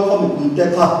Saitual committee te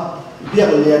kha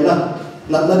biak le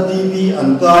na TV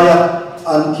an kaya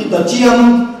an kita chiam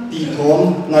ti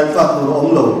thom ngai fa ru om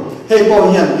lo hei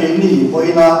bo hian ke ni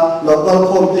hoina local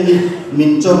khom te hi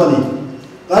min chomani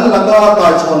kan laga ka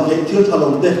chon ke thil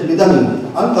thalom te midang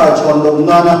an ka chon lo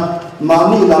na na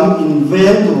mani lam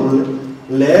invent tur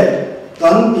le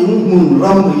kan in mun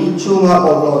ram ri chunga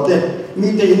bo lo te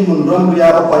mi te in mun ram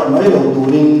ria ba pai mai lo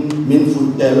turin min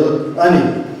futel ani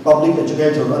public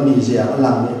educator ani zia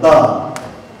alang ne ta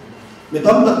mi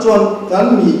tam tak chuan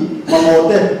kan mi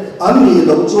mamote an mi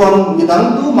lo chuan mi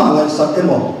dang tu ma ngai sak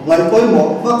emo ngai koi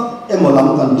mo vak emo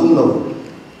lam kan tum lo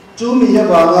chu mi ya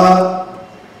ba nga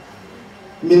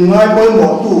min ngai koi mo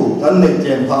tu kan nei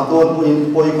jem pha ton puin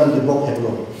poi kan ti bok hek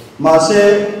lo ma se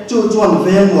chu chuan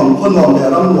veng nuam khon nuam le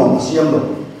ram nuam siam lo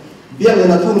biak le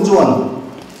na thung chuan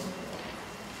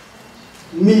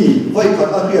mi voi khat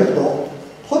a riat to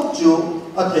thot chu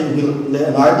a thei hil le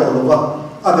ngai to lo wa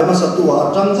abe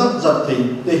masatua chang zat zat thei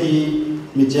te hi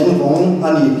mi cheng hong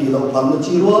ani ti lo pham na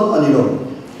chi ro ani lo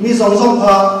mi zong zong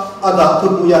kha ada thu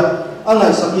puya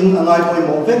angai sakin angai poi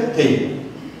mo vek thei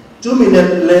chu mi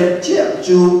le chia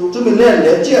chu mi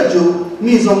le chia chu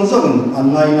mi zong zong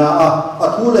angai na a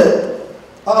thu le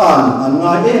an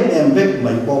angai em vek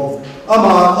mai po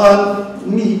ama khan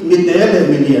mi te le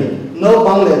million no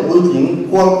bang le bul thing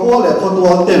kwa le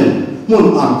khodwa ten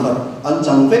mun an khat an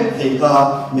chang vek thei ka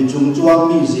mi chung chuang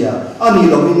mi zia ani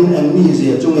lo in en mi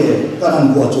zia chung e kan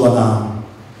an ko chuana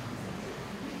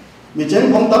mi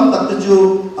cheng khong tam tak te chu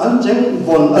an cheng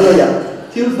von alaya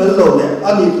thil fel lo le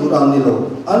ani turang ni lo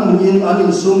an mu in an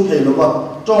in sum thei lo ba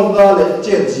tong ka le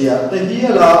che zia te hi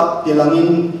la tilangin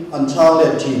an cha le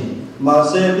thi ma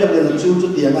se biak le chu chu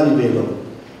tiang ani be lo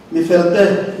mi felte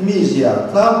mi zia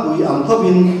tlang pui ang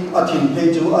thobin athin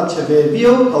phei chu a cheve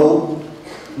bio tho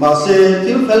mà se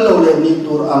thiếu phải lâu lệ ni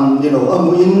tur ang ni lo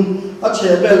amuin a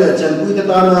chebe le chen pui te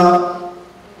ta na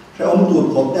he om tur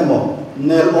khop emo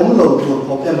nel om lo tur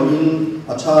khop emo in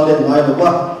a cha le ngai lo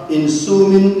wa in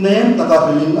sumin nem taka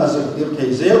pilin a se tir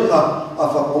thei zel kha a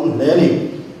fa om le ni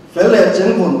fel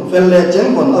le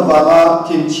chen kon awa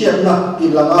thin chiat na ti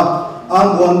langa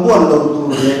ang bon lo tur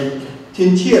le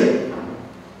thin chiat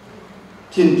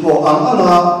thin tho ang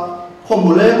anga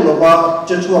khomule lo ba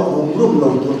che chuak rum lo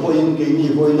tur ko in ke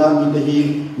ni boina mi te hi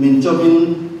min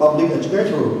chobin public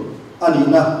educator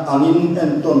ani na angin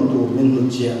en ton tu min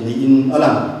nu chia ni in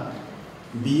alang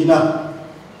bi na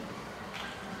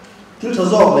thil tha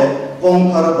zok le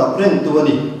kong thar da pren tu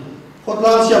ani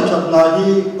khotla siam chat na hi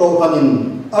ko hanin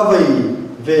avei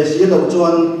ve si lo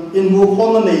chuan in mu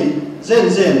khom nei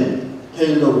zen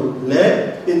thei lo le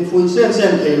in fui sen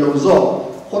thei lo zo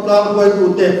khotla koi tu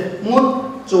te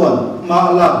ngot chuan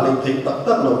ma la le thei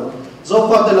tak lo zo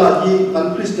fa te la hi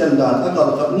an Christian dan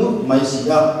akal khat mu mai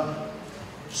sia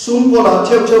sum ko la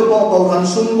cheu ko han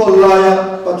sum ko la ya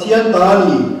pathian ta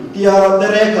ni tia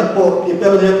tere khat po ti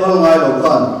pel he phal ngai lo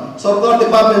kan sarkar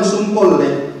department sum ko le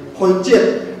khoi chet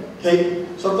thei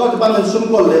sarkar department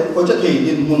sum ko le khoi chet thei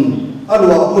din hun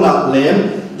arwa huna lem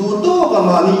du to ka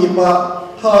ma ni ipa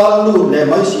thalu le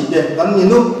mai si te kan ni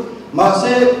nu mà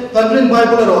se country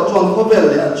bible ro chuang ko bel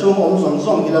le chung om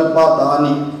song hilal pa ta ni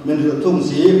min ri thum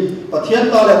si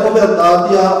pathian ta le ko bel ta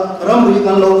tia ram ri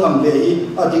kan lo kham ve hi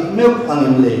adik meu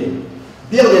angem le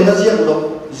bial le na sia lo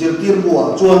zir tir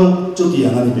buwa chuan chu ti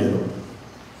ang ani be lo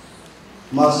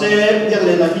mà se bial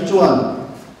le na hi chuan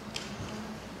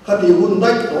khati hun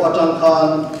dai to atang khan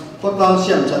khotlang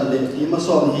siam chan le ti ma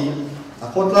son hi a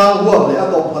khotlang huwa le a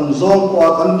ko phan zong kwa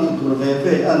kan ti tur ve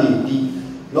ve ani ti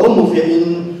lo mu fe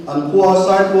in an kwa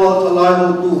Saitual thalai ho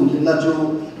tu ni na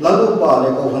chu lalu pa le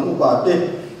ko han pa te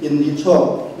in ni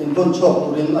chok in don chok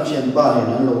turin a chen pa ne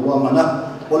na lo wa mana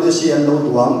policy an lo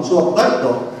tuang chok dai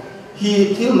to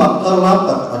hi thil mak thar lam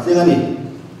tak atling ani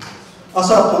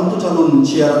asa thon tu chalun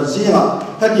chiar zinga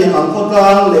hati an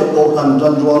khotlang le ko han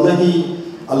ran ro na hi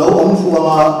alo om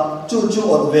fuanga chu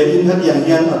ot ve in hadiang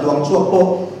hian atuang chuak po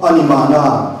animana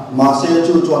ma se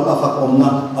chu chuan afak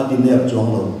omna adiner chong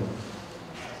lo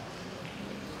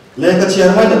le ka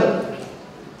chiar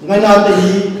ngai na te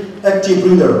hi active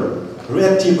reader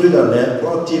reactive reader le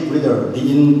proactive reader di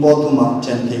in potuma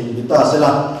chen the bita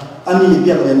sela ani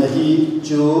biak le na hi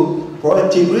chu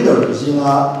proactive reader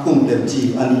zinga kum ter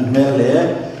chi ani me le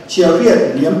chiar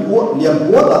riat liam po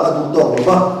ta adu tok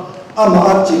ba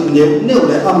ama chi neu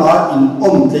le ama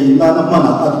in te na na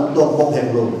mana adu tok bo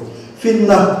hek lo fin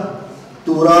na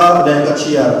tura le ka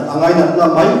chiar angai na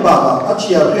mai ba a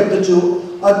chiar riat te chu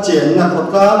a chen na ko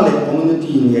ka le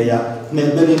community nge ya me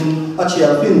berin a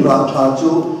chiar fin ra tha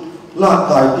chu la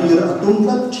kai tir atum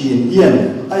lat thin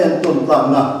yen ayan ton ta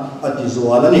na ati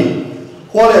zuala ni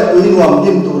khole tu nuam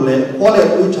dim tur le khole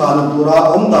tu than tura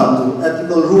om dan tu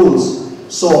ethical rules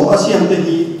so asiam te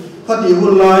hi khati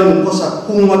hun lai nin ko sak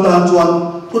khung ma tan chuan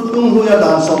put khung huya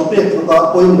dan som pe ka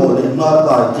poi mo le na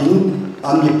kai ting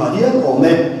an ni pa hian o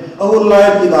me a hun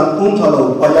lai ti dan khung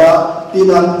thalo pa ya ti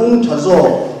dan khung thazo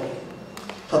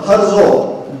thar zo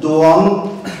duang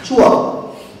chua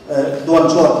duan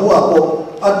chua khu a ko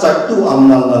a chai tu am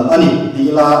nal ani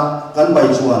ti la kan bai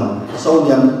chuan so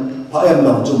liam pha em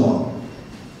long chu mo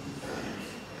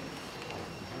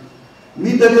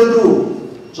mi te lu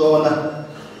chona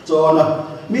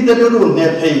mi te lu ne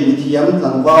thei mi thiam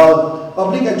tlangwal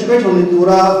public education ni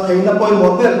tura theina poi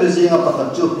mo per te zinga pakhat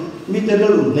chu mi te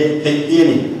lu ne thei ti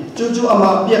ni chu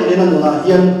ama piak le na na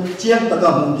hian chiang taka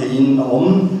hum thein om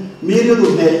mi lu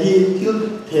ne hi thil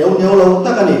theo neu lo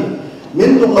takani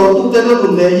min tuk lo tu te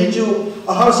lu ne hi chu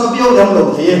a har sa bio dam lo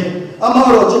the ama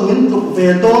ro chu min tuk ve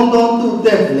don tu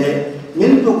te le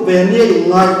min tuk ve ni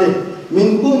ngai te min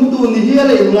kum tu ni hi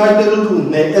le ngai te lu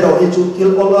ne ero hi chu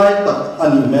thil olai tak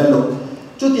ani melo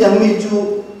chu tiang mi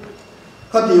chu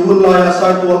khati hun lai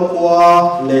Saitual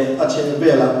kwa le a che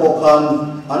ve la ko khan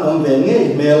an om ve nge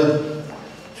mel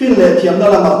fin le thiam da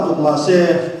la ma tuk ma se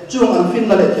chung an fin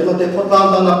na le thiam te khotam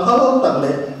da na khal tak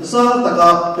le za taka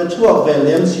pe chuak ve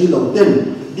lem si lo ten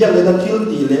biak le na thil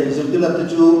ti le zutin at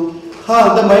chu kha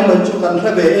da mai mai chu kan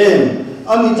thave em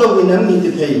ami zo win an ni ti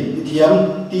thei ti thiam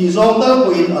ti zong da ko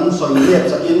in an soi le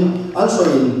chakin an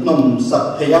soi nom sak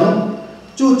theyam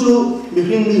chu mi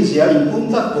hring ni sia in kum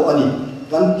tak ko ani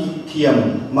kan ti thiam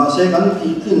ma se kan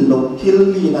ti thin lo thil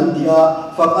pi nan ti a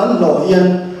fak an lo hian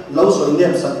lo soi le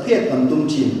sak phet kan tum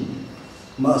chin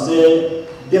ma se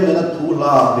biak le na thu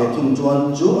la ve thum chuan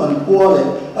chu an kwa le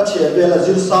a che ve la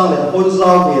zir sang le hoi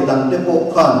za ve dang te po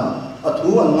khan a thu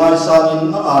an ngai sang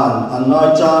in a an ngai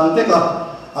chan te ka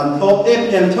an thok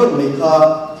em thot me kha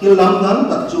thil lam nan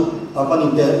tak chu a pani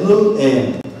te lu em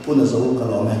pun zo ka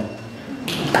lo me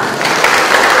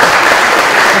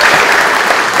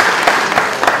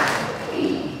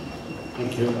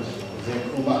thank you ze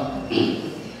kuma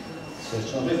se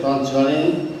so be ton chuanin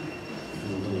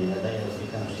ni na dai si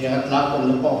kan sia tla kom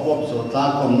no pop so tla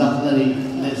kom nak na ni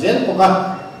ne zen ko ka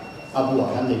abu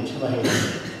han ni chwa he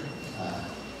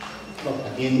look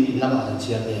again in lama han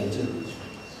chia de chu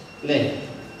le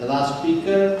the last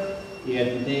speaker here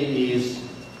today is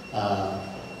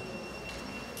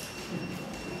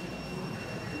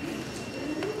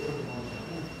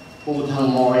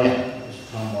Thang Moria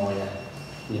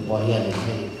ni boy here ni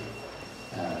hey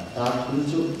ta thu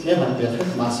chu ke ban pe phut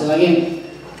ma se lagin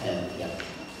ya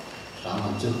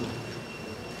sama chu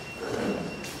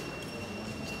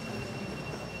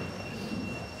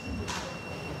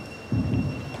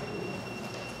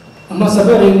ama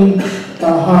sabarin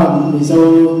taham Mizo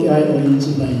ti ai oin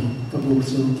chu bai kabu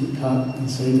chu ti kha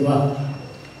soidwa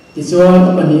ti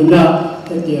chuan pani na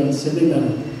te tiam seminar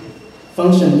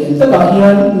function yen ta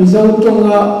hian Mizo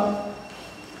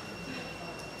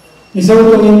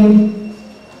tongin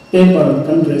paper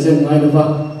kan present ngai lova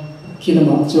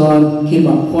kinama chuan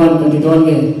kinma khwan kan ti don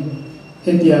nge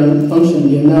hetiam function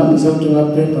yen na Mizo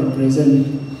tonga paper present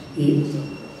I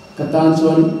katan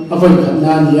chuan avoi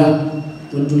khanna nia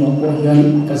tun tu ko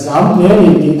hian ka zam me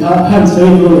ni ti kha han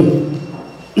sei lo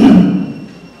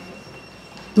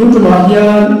tun tu ma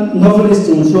hian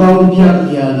novelist chung chuang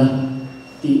L.Biakliana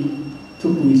ti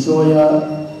thu pui soya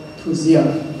thu zia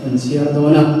an sia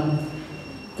dona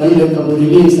kan le ka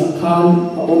buri sa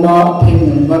khan oma pheng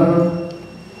number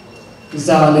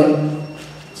zale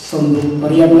sombu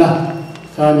pariamla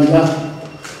khamila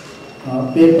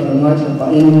paper ma pa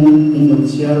in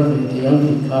sia ro te yang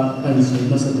ti kha an sei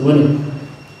ma sa doni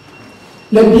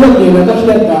L.Biakliana ka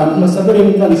hlet ta ma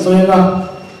saberin kan soya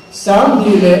sam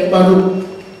di le paru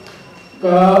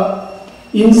ka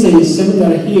in sei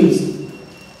Centenary Hills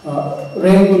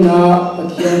renguna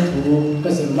pathian thu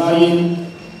kaselain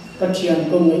kathian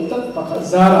ko ngai tak pakha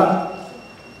zara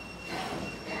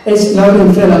es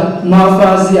lavin fela ma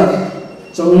fa zia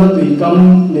chona tui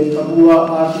kam le kabua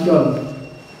article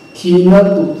thina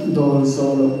tu dol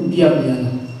solo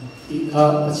Biakliana ti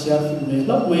kha achia fi me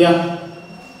lak maya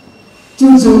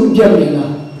chu chu Biakliana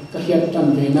ka hiat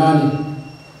tam ve na ni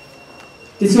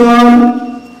ti chuan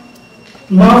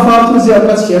ma fa tu zia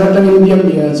ka chera tang in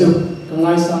Biakliana chu ka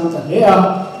ngai sang ta he a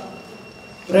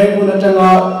regula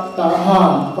tanga ta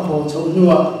han ka ho chho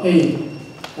nuwa hey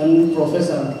an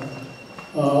professor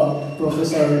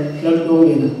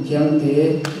L.Biakliana kiang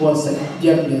te was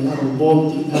Biakliana ro bom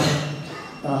ti na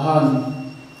ta han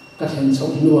ka then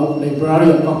chho nuwa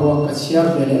library ka ho ka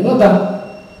chiar ve le no da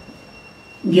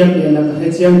Biakliana ka he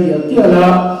chiang ti la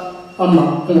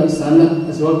ama ka ngai san na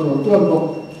azwa to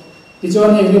bo ti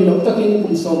chuan he rin lo takin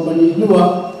kum som pani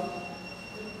nuwa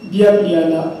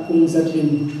Biakliana kum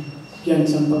zatin pian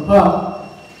sampapa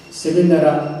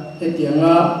seminara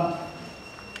etianga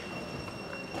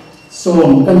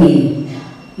som kani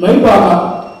mai ba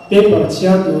paper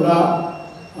chia tura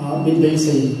min dei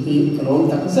sei i kalong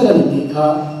tak salan ti kha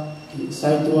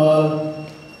Saitual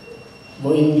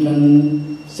boin kan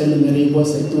Centenary bo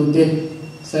se tu te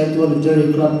Saitual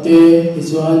literary club te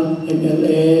chuan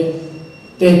MLA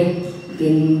te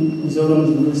tin Mizoram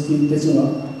University te chunga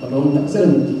kalong tak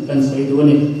salan ti kan soi do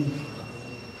ni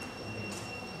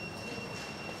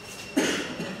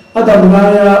Adam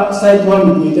Naya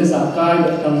Saitual Mite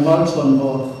Sakai Kambal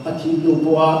Chonbo Ati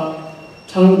Lupoa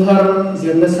Tangthar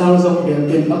Zirna Sangzok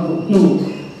Bergen Makunu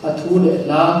Atule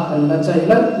La and La Chai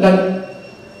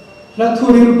La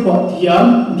Turil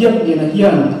Potiam Biakliana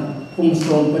Hian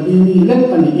Umstrom Padimi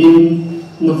Let and in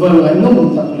Novel and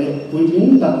Nomon Takle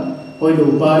Within Tak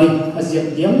Oido Bari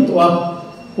Aziak Diam Tua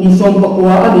Umstrom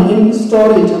Pakua and in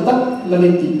Story Chatak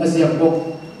Laleti Aziak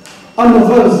Bok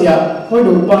Novel zia hoi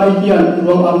do pai hian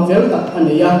rong am vel tak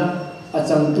aneya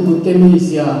achang tu temi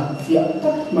zia fia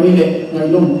tak mai le ngai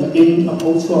lom takin a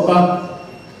pho chuaka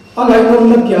angai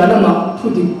lom na kya na ma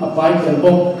thudik apai kel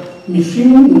bok mi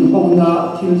hring in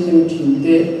hona thil thleng thin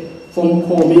te phong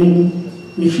khomin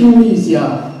mi hring mi zia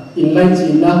in lai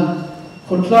china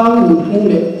khotlang in phung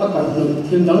le akal no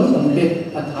thil dang dang te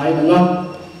a thai danga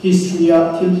history a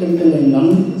thil thleng te nei nam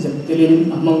zeptelin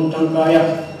amang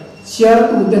tangkaya share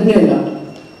tu te hena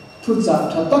thu cha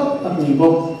thatak apni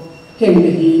bok heng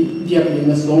te hi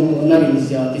Biakliana song ko na rin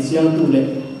sia ti siang tu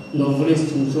le novelist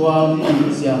chung chuang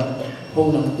an sia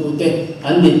ho na tu te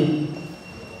ani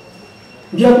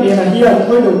Biakliana hian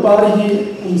khoi do pari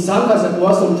hi sang ka zakwa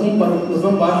som thum par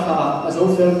November tha azo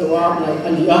fel towa ngai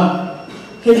ani a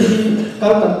heng hi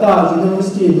Calcutta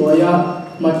University noya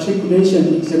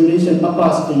matriculation examination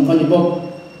papas kum ani bok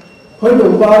khoi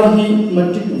do pari hi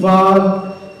matric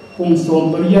var kum som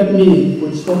pariyat mi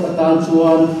kun so katan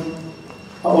chuan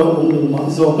a oi lu ma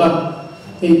zoka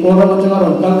e koram atanga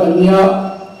ron kal kania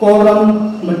koram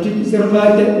matric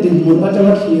serlai te din mun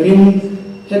atanga thirin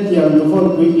hetiam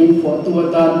novel quick for tu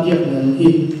atan Biakliana hi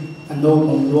ano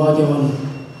pom lua dewan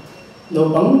no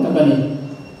pang takani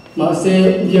ma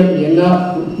se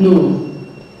Biakliana nu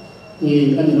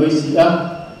ni ani loi sia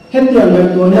hetiam ngai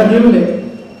to na rile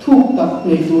thu tak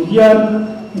nei tu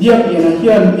hian Biakliana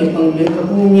hian e ang le ka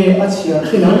bu nge a chia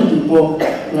thinang ti po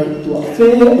ngai tu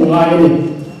fe ngai ni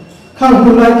khang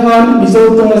bu lai khan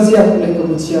Mizo tong azia le ka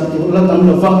bu chia tu la tam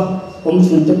lova om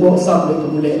chun te po sa le ka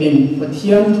bu le rin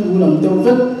pathian thu lam teu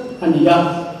vet ania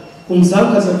kum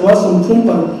sang ka sa kwa som thum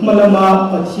par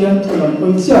malama pathian thu lam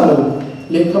koi chia lo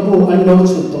le ka bu an lo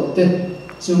chu to te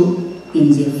chu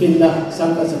in je fin la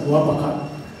sang ka sa kwa pakha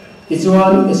ti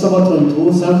chuan e sobathon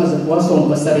thu sang ka sa kwa som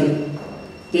pasari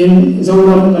tin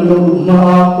zoram kan lo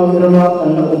ma ko irama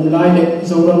kan na omlai le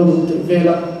zoram du te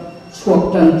vela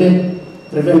chuak tan te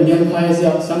rebellion khai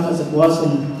sia sangkha sakwa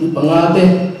som ti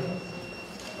pangate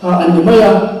kha ani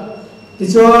maya ti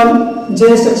chuan je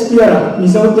Shakespeare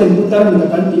Mizo ten putar mi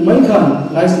kan ti mai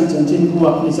khan lai si chan chin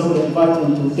huwa Mizo le pa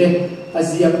thun tu te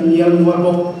azia mial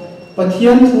warbo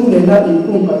pathian thu le na in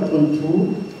kum ka thun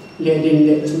thu le din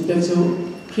le chu te chu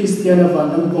Christian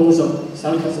van am gongzo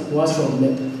sangkha sakwa som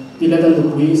le Pilatan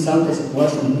tu kui sang ke sebuah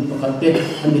sumber pakate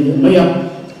andi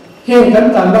maya heng kan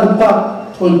tandan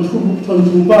tak thon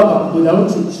thu ba ka budang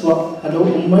chu chwa alo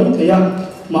umai thaya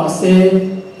ma se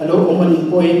alo umani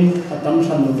point atam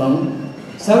than bang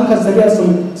sang ka zaria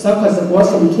sum sang ka sebuah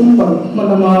sum thum par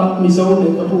manama Mizo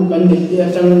le ka bu kan de ya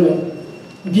chang le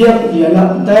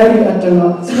Biakliana diary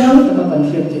atanga chiang ka kan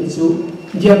thia te chu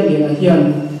Biakliana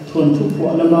hian thon thu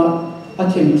po lama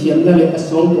athem thiam na le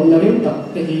asong to na rim tak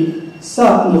te hi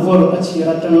sa novel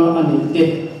achira tanga ani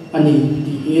te ani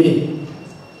di hele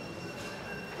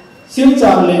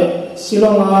silcham le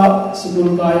silonga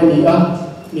sikul kai ni a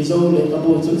Mizo le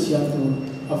kabu chu chia tu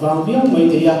avang biang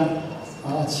mai te ya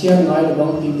chiang ngai lo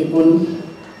bang ting te pon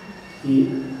I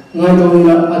ngai do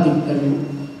ina adik taru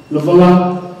lovanga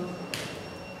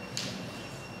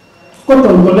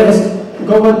Cotton College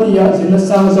Govt ya sina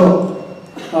sangzo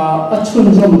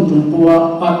achun zom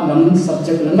tumpua at lam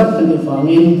subject langat ani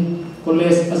fangin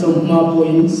college azom ma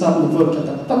point sab level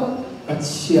tak tak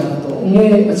achia to nge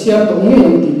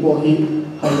yang ti po hi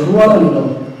halwa ani lo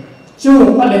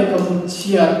chu ale ka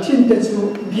chia thin te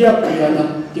chu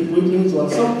L.Biakliana ti puiking chuan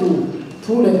sok tu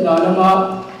thu le la lama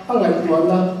angai tuan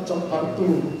la chok par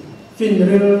tu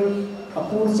finril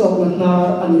apur sok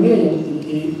na an nge yang ti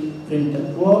hi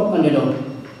printed wall ani lo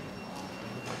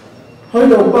hoi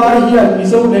lo pa hian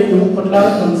Mizo le yu patla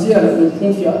thamsia la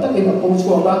phung fia takin a pau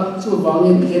chuak la chu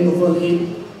wangin he novel hi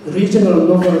regional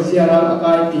novel ziara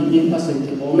akai ti in asai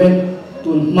ti bome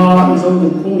tun ma Mizo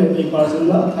le phung le paper zon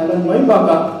la Thailand mai ba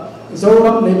ka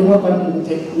zoram le nuwa kan mu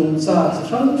the nung sa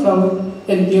sang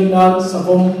endian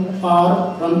savom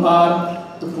ar ram ar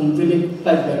tu phung vilik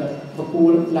tiger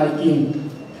bakul liking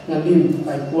ngalim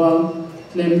ai kwang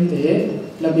lem te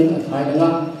labin athai la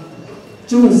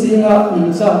chung zinga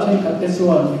unsa then khat te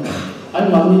chuan an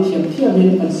ma mi thiam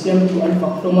in an siam tu an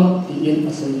pak toma ti in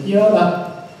asoi hia la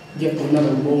ge ko na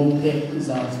lo bom te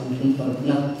za chu thum par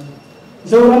na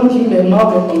zoram thing le ma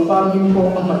be pang par him ko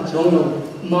a ma chong lo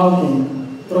ma hun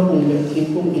pro pung le thing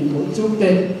pung in ko chu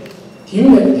te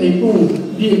thing le thei pung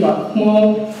bi ka mo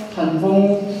than vong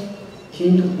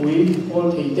thing tu pui ol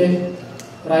thei te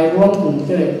rai wang pung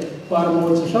te par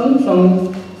mo sang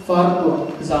far tu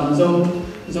zam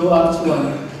zo ar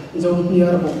chuan zo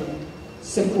niar bo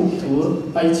seku tur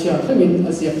ai chia thamin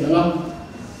asiak langa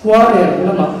kware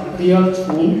lama rial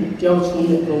chum tiao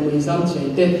chum le ro wei zam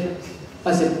chei te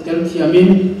asek tel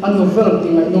thiamin an novel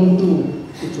tingai nom tu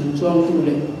chum chuang tu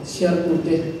le siar tu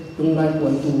te tung lai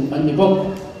kwan tu an ni bok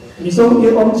Mizo I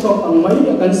om chok ang mai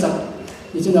ya kan sak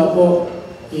ichuna po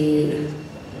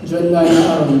join ngai na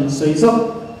aron soizok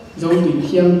zo ti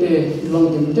thiam te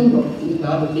long tem bo ti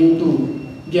la ling tu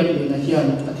L.Biakliana hian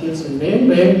athil soi reng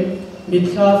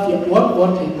mitha fi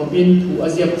wat thei popin thu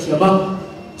aziak thiama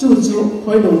chu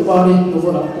hoi lo pari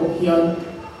novela ko hian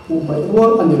u mai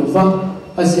rual anirwa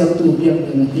aziak tu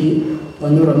L.Biakliana hi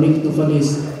panoramic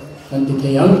novelist kan ti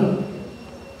theyang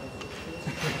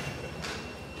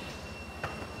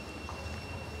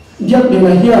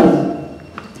L.Biakliana hian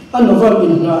a novel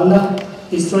in na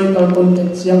historical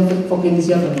context yang fokin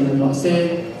siya kan ma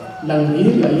se lang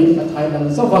ni lain athai lang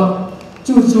sawa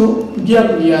chu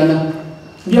L.Biakliana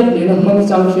mang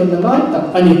chang khian na lai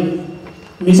tak ani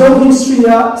Mizo history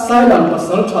a silent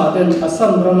pasal tha ten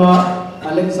asam rama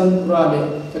Alexandra le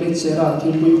Kalichera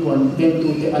thingpui pon den tu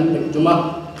te an le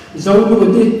tuma zo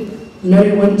lu ti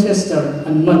Mary Winchester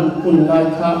an man kun lai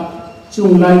kha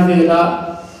chung lai vela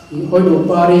hoi do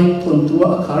pari thon tu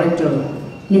a character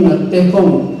mingat te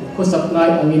ko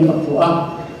supply angin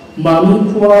apua mami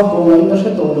khuwa ho ngai na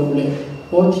se to lo le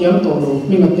o thiam to lo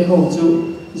mingat te ho chu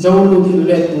zo lu ti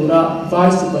le tura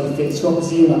vice by fe chok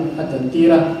zinga atan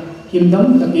tira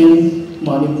himdam takin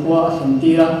mani khuwa han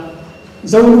tira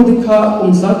zo lu ti kha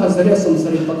umsa ka zaria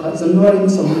somsari pakha January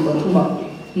som pathuma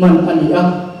man ania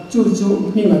chu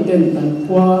mingat ten an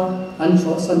khuwa an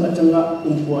tho san atanga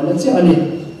umpuan a che ani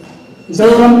zo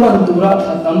ram pan tura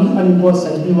atam an bo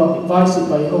sai hiwa vice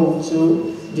by ho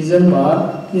chu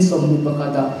December ni som ni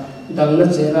pakha dangna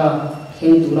chera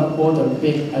heng tura border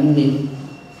pe anni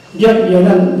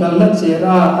L.Biakliana galna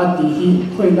chera ati hi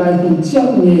khoi lai hun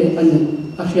chiak nge ani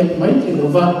a hiat mai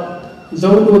thelova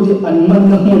zo lo di an man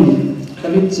na hun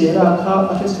kalit chera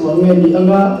kha a he suange ni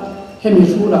anga hemi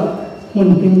thura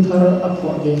hun hing thar a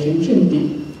phwa ve hring ti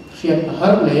hiat a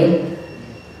har le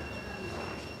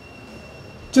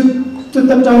chu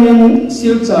tatangin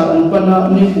silcha an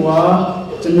pana ni kwa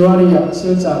January ya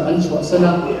silcha an chwa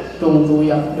sana tong ru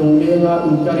ya dong lenga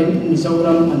inkarin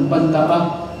Mizoram an panta a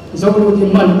Zolu di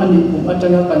man ani kum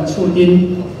atanga kan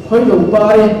chudin hoi lo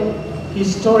pare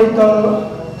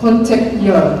historical context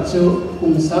year chu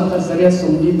sang khazaria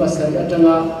somdi basari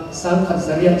atanga sang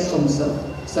khazaria somsa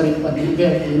sari pati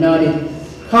ve inari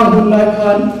khang hulai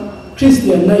khan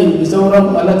Christian nai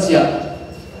Mizoram alachia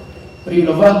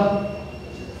rilova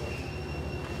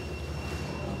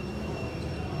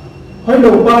hoi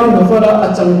lo pare novela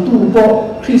achang tu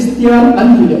po Christian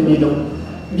ani le mi lo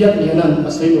L.Biakliana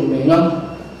asai lo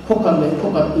menga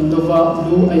khokat indova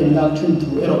lu ai lak thun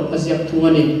thu ero aziak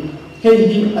thungani hei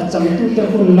hi achang tu te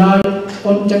hun lai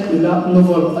contact ila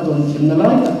novel adon thimna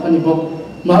lai tak ani bok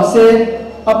ma se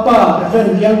apa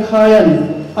ven yang khayan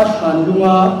athan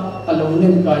lunga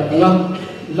alonen kai anga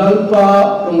lalpa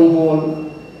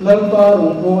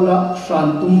ronghola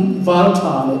santum wal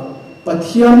tha le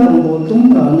Pathian Ombo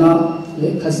Tumrana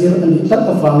Le Khazir Ani Tat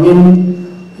Avangin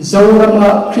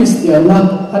Zaurama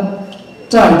Christiana at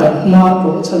Chai Ma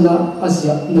Rochana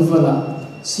Asia Novella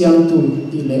Siang Tu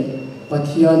Dile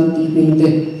Pathian Di Bingde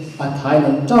at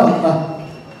Thailand Chai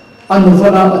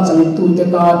Anovella at Sang Tu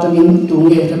Teka Tangin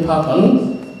Tunge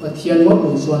Repakang Pathian Wat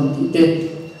Lusuan Tite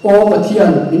O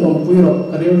Pathian Min Om Puiro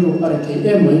Karelu Arete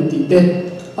Emoi Tite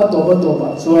Atoba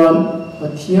Toba Suan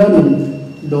Pathianin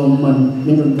Doman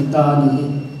Minun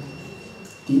Patani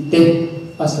Tite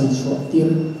Asal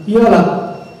Suatir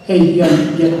Yala Hei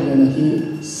Yan Biakliana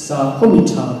Hi Sa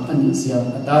Komicha Anisia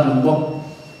Atarin Bok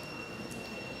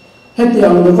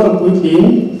Hetiang novel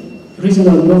Puitlin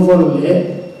Regional novel Le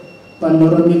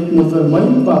Panoramic novel Mai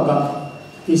Paka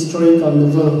Historical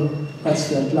novel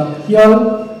Asiat Lak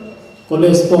Hial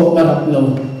College po Narap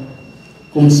Law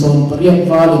Kumson Pariat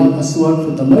Valin Asuan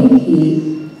Futamay Hi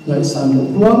Ngay Sano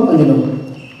Ruang Anilo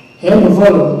He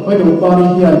novel Hoy Dong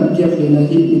Pari Hian Biakliana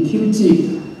Hi Mithil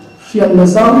Chik Fiat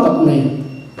Nazam Tak Nay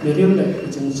Meril Le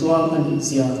Jung Suang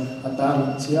Anisia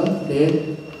Atar Siang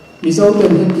Le Mizo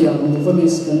Ten Hetiang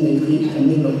novelist Kan Nay Hi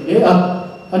Kanilo Le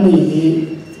Ani Hi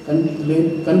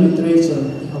Kan literature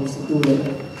Di House Tu Le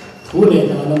Thule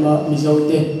Na Nama Mizo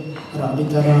Te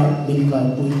Raditara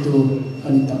Lingkai Puitu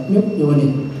Anitak Myuk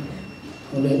Yoni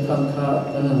Oleh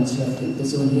Kangka Kanan Siatin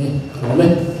Tezoni Rome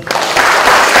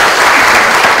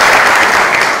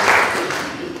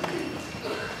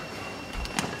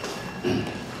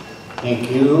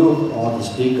Thank you, all the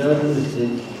speakers, Mr.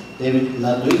 David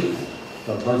Ludwig,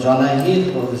 Dr. John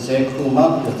Ahid, Professor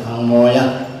Kumar, Dr.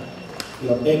 Moya.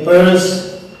 Your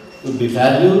papers would be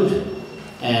valued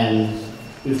and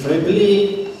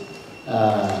preferably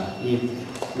if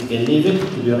we can leave it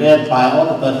to be read by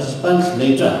all the participants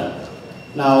later.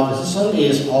 Now the session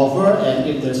is over, and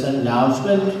if there's an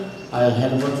announcement, I'll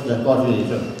hand over to the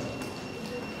coordinator.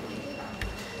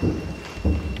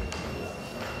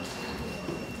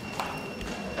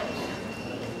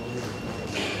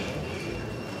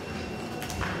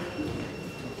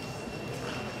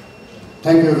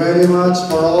 Thank you very much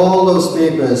for all those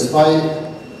papers, 5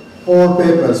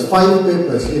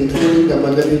 papers, including the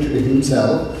Mandatory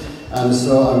himself. And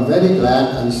so I'm very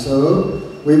glad, and so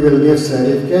we will give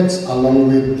certificates along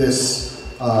with this,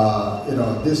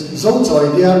 this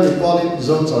Zozoidia, we call it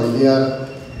Zozoidia.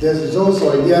 This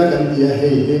Zozoidia can be a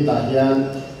hey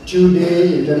tahian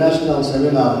 2-day international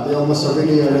seminar. The almost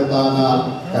already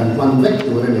can convect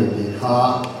to the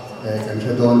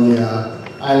Cantradonia.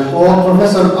 I'll call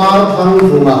Professor R.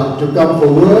 Thangvuma to come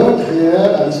forward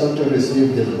here and so to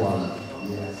receive the award.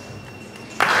 Yes.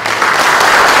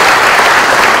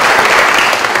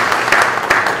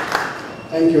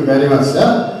 Thank you very much,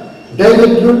 sir.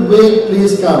 David Ludwig,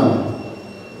 please come.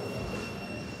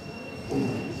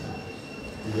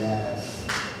 Yes.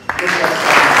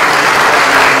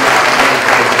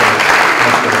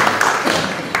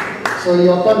 So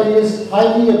your coming is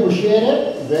highly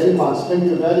appreciated. Very much. Thank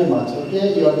you very much.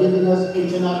 Okay, you are giving us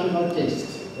international taste.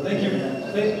 Thank you.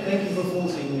 Thank you for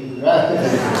forcing me.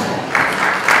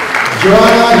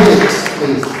 Joanna Hicks,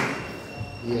 please.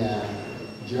 Yeah,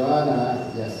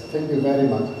 Joanna. Yes. Thank you very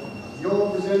much.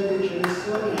 Your presentation is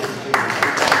so interesting.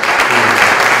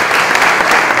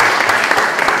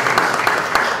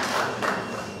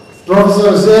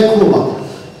 Professor Zekuma.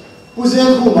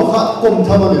 Zekuma ka kom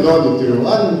thama ni lo ni tiru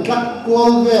an tlak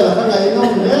kwal ve la ka ngai no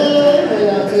le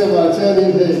ya che ba che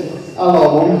ni de a lo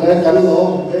mong le kan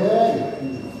lo ve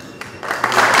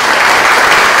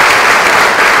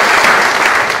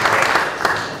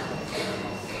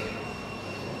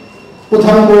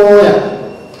Putang mo ya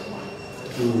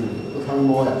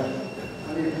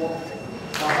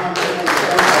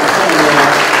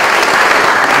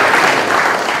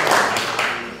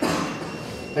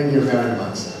Thank you very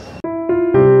much.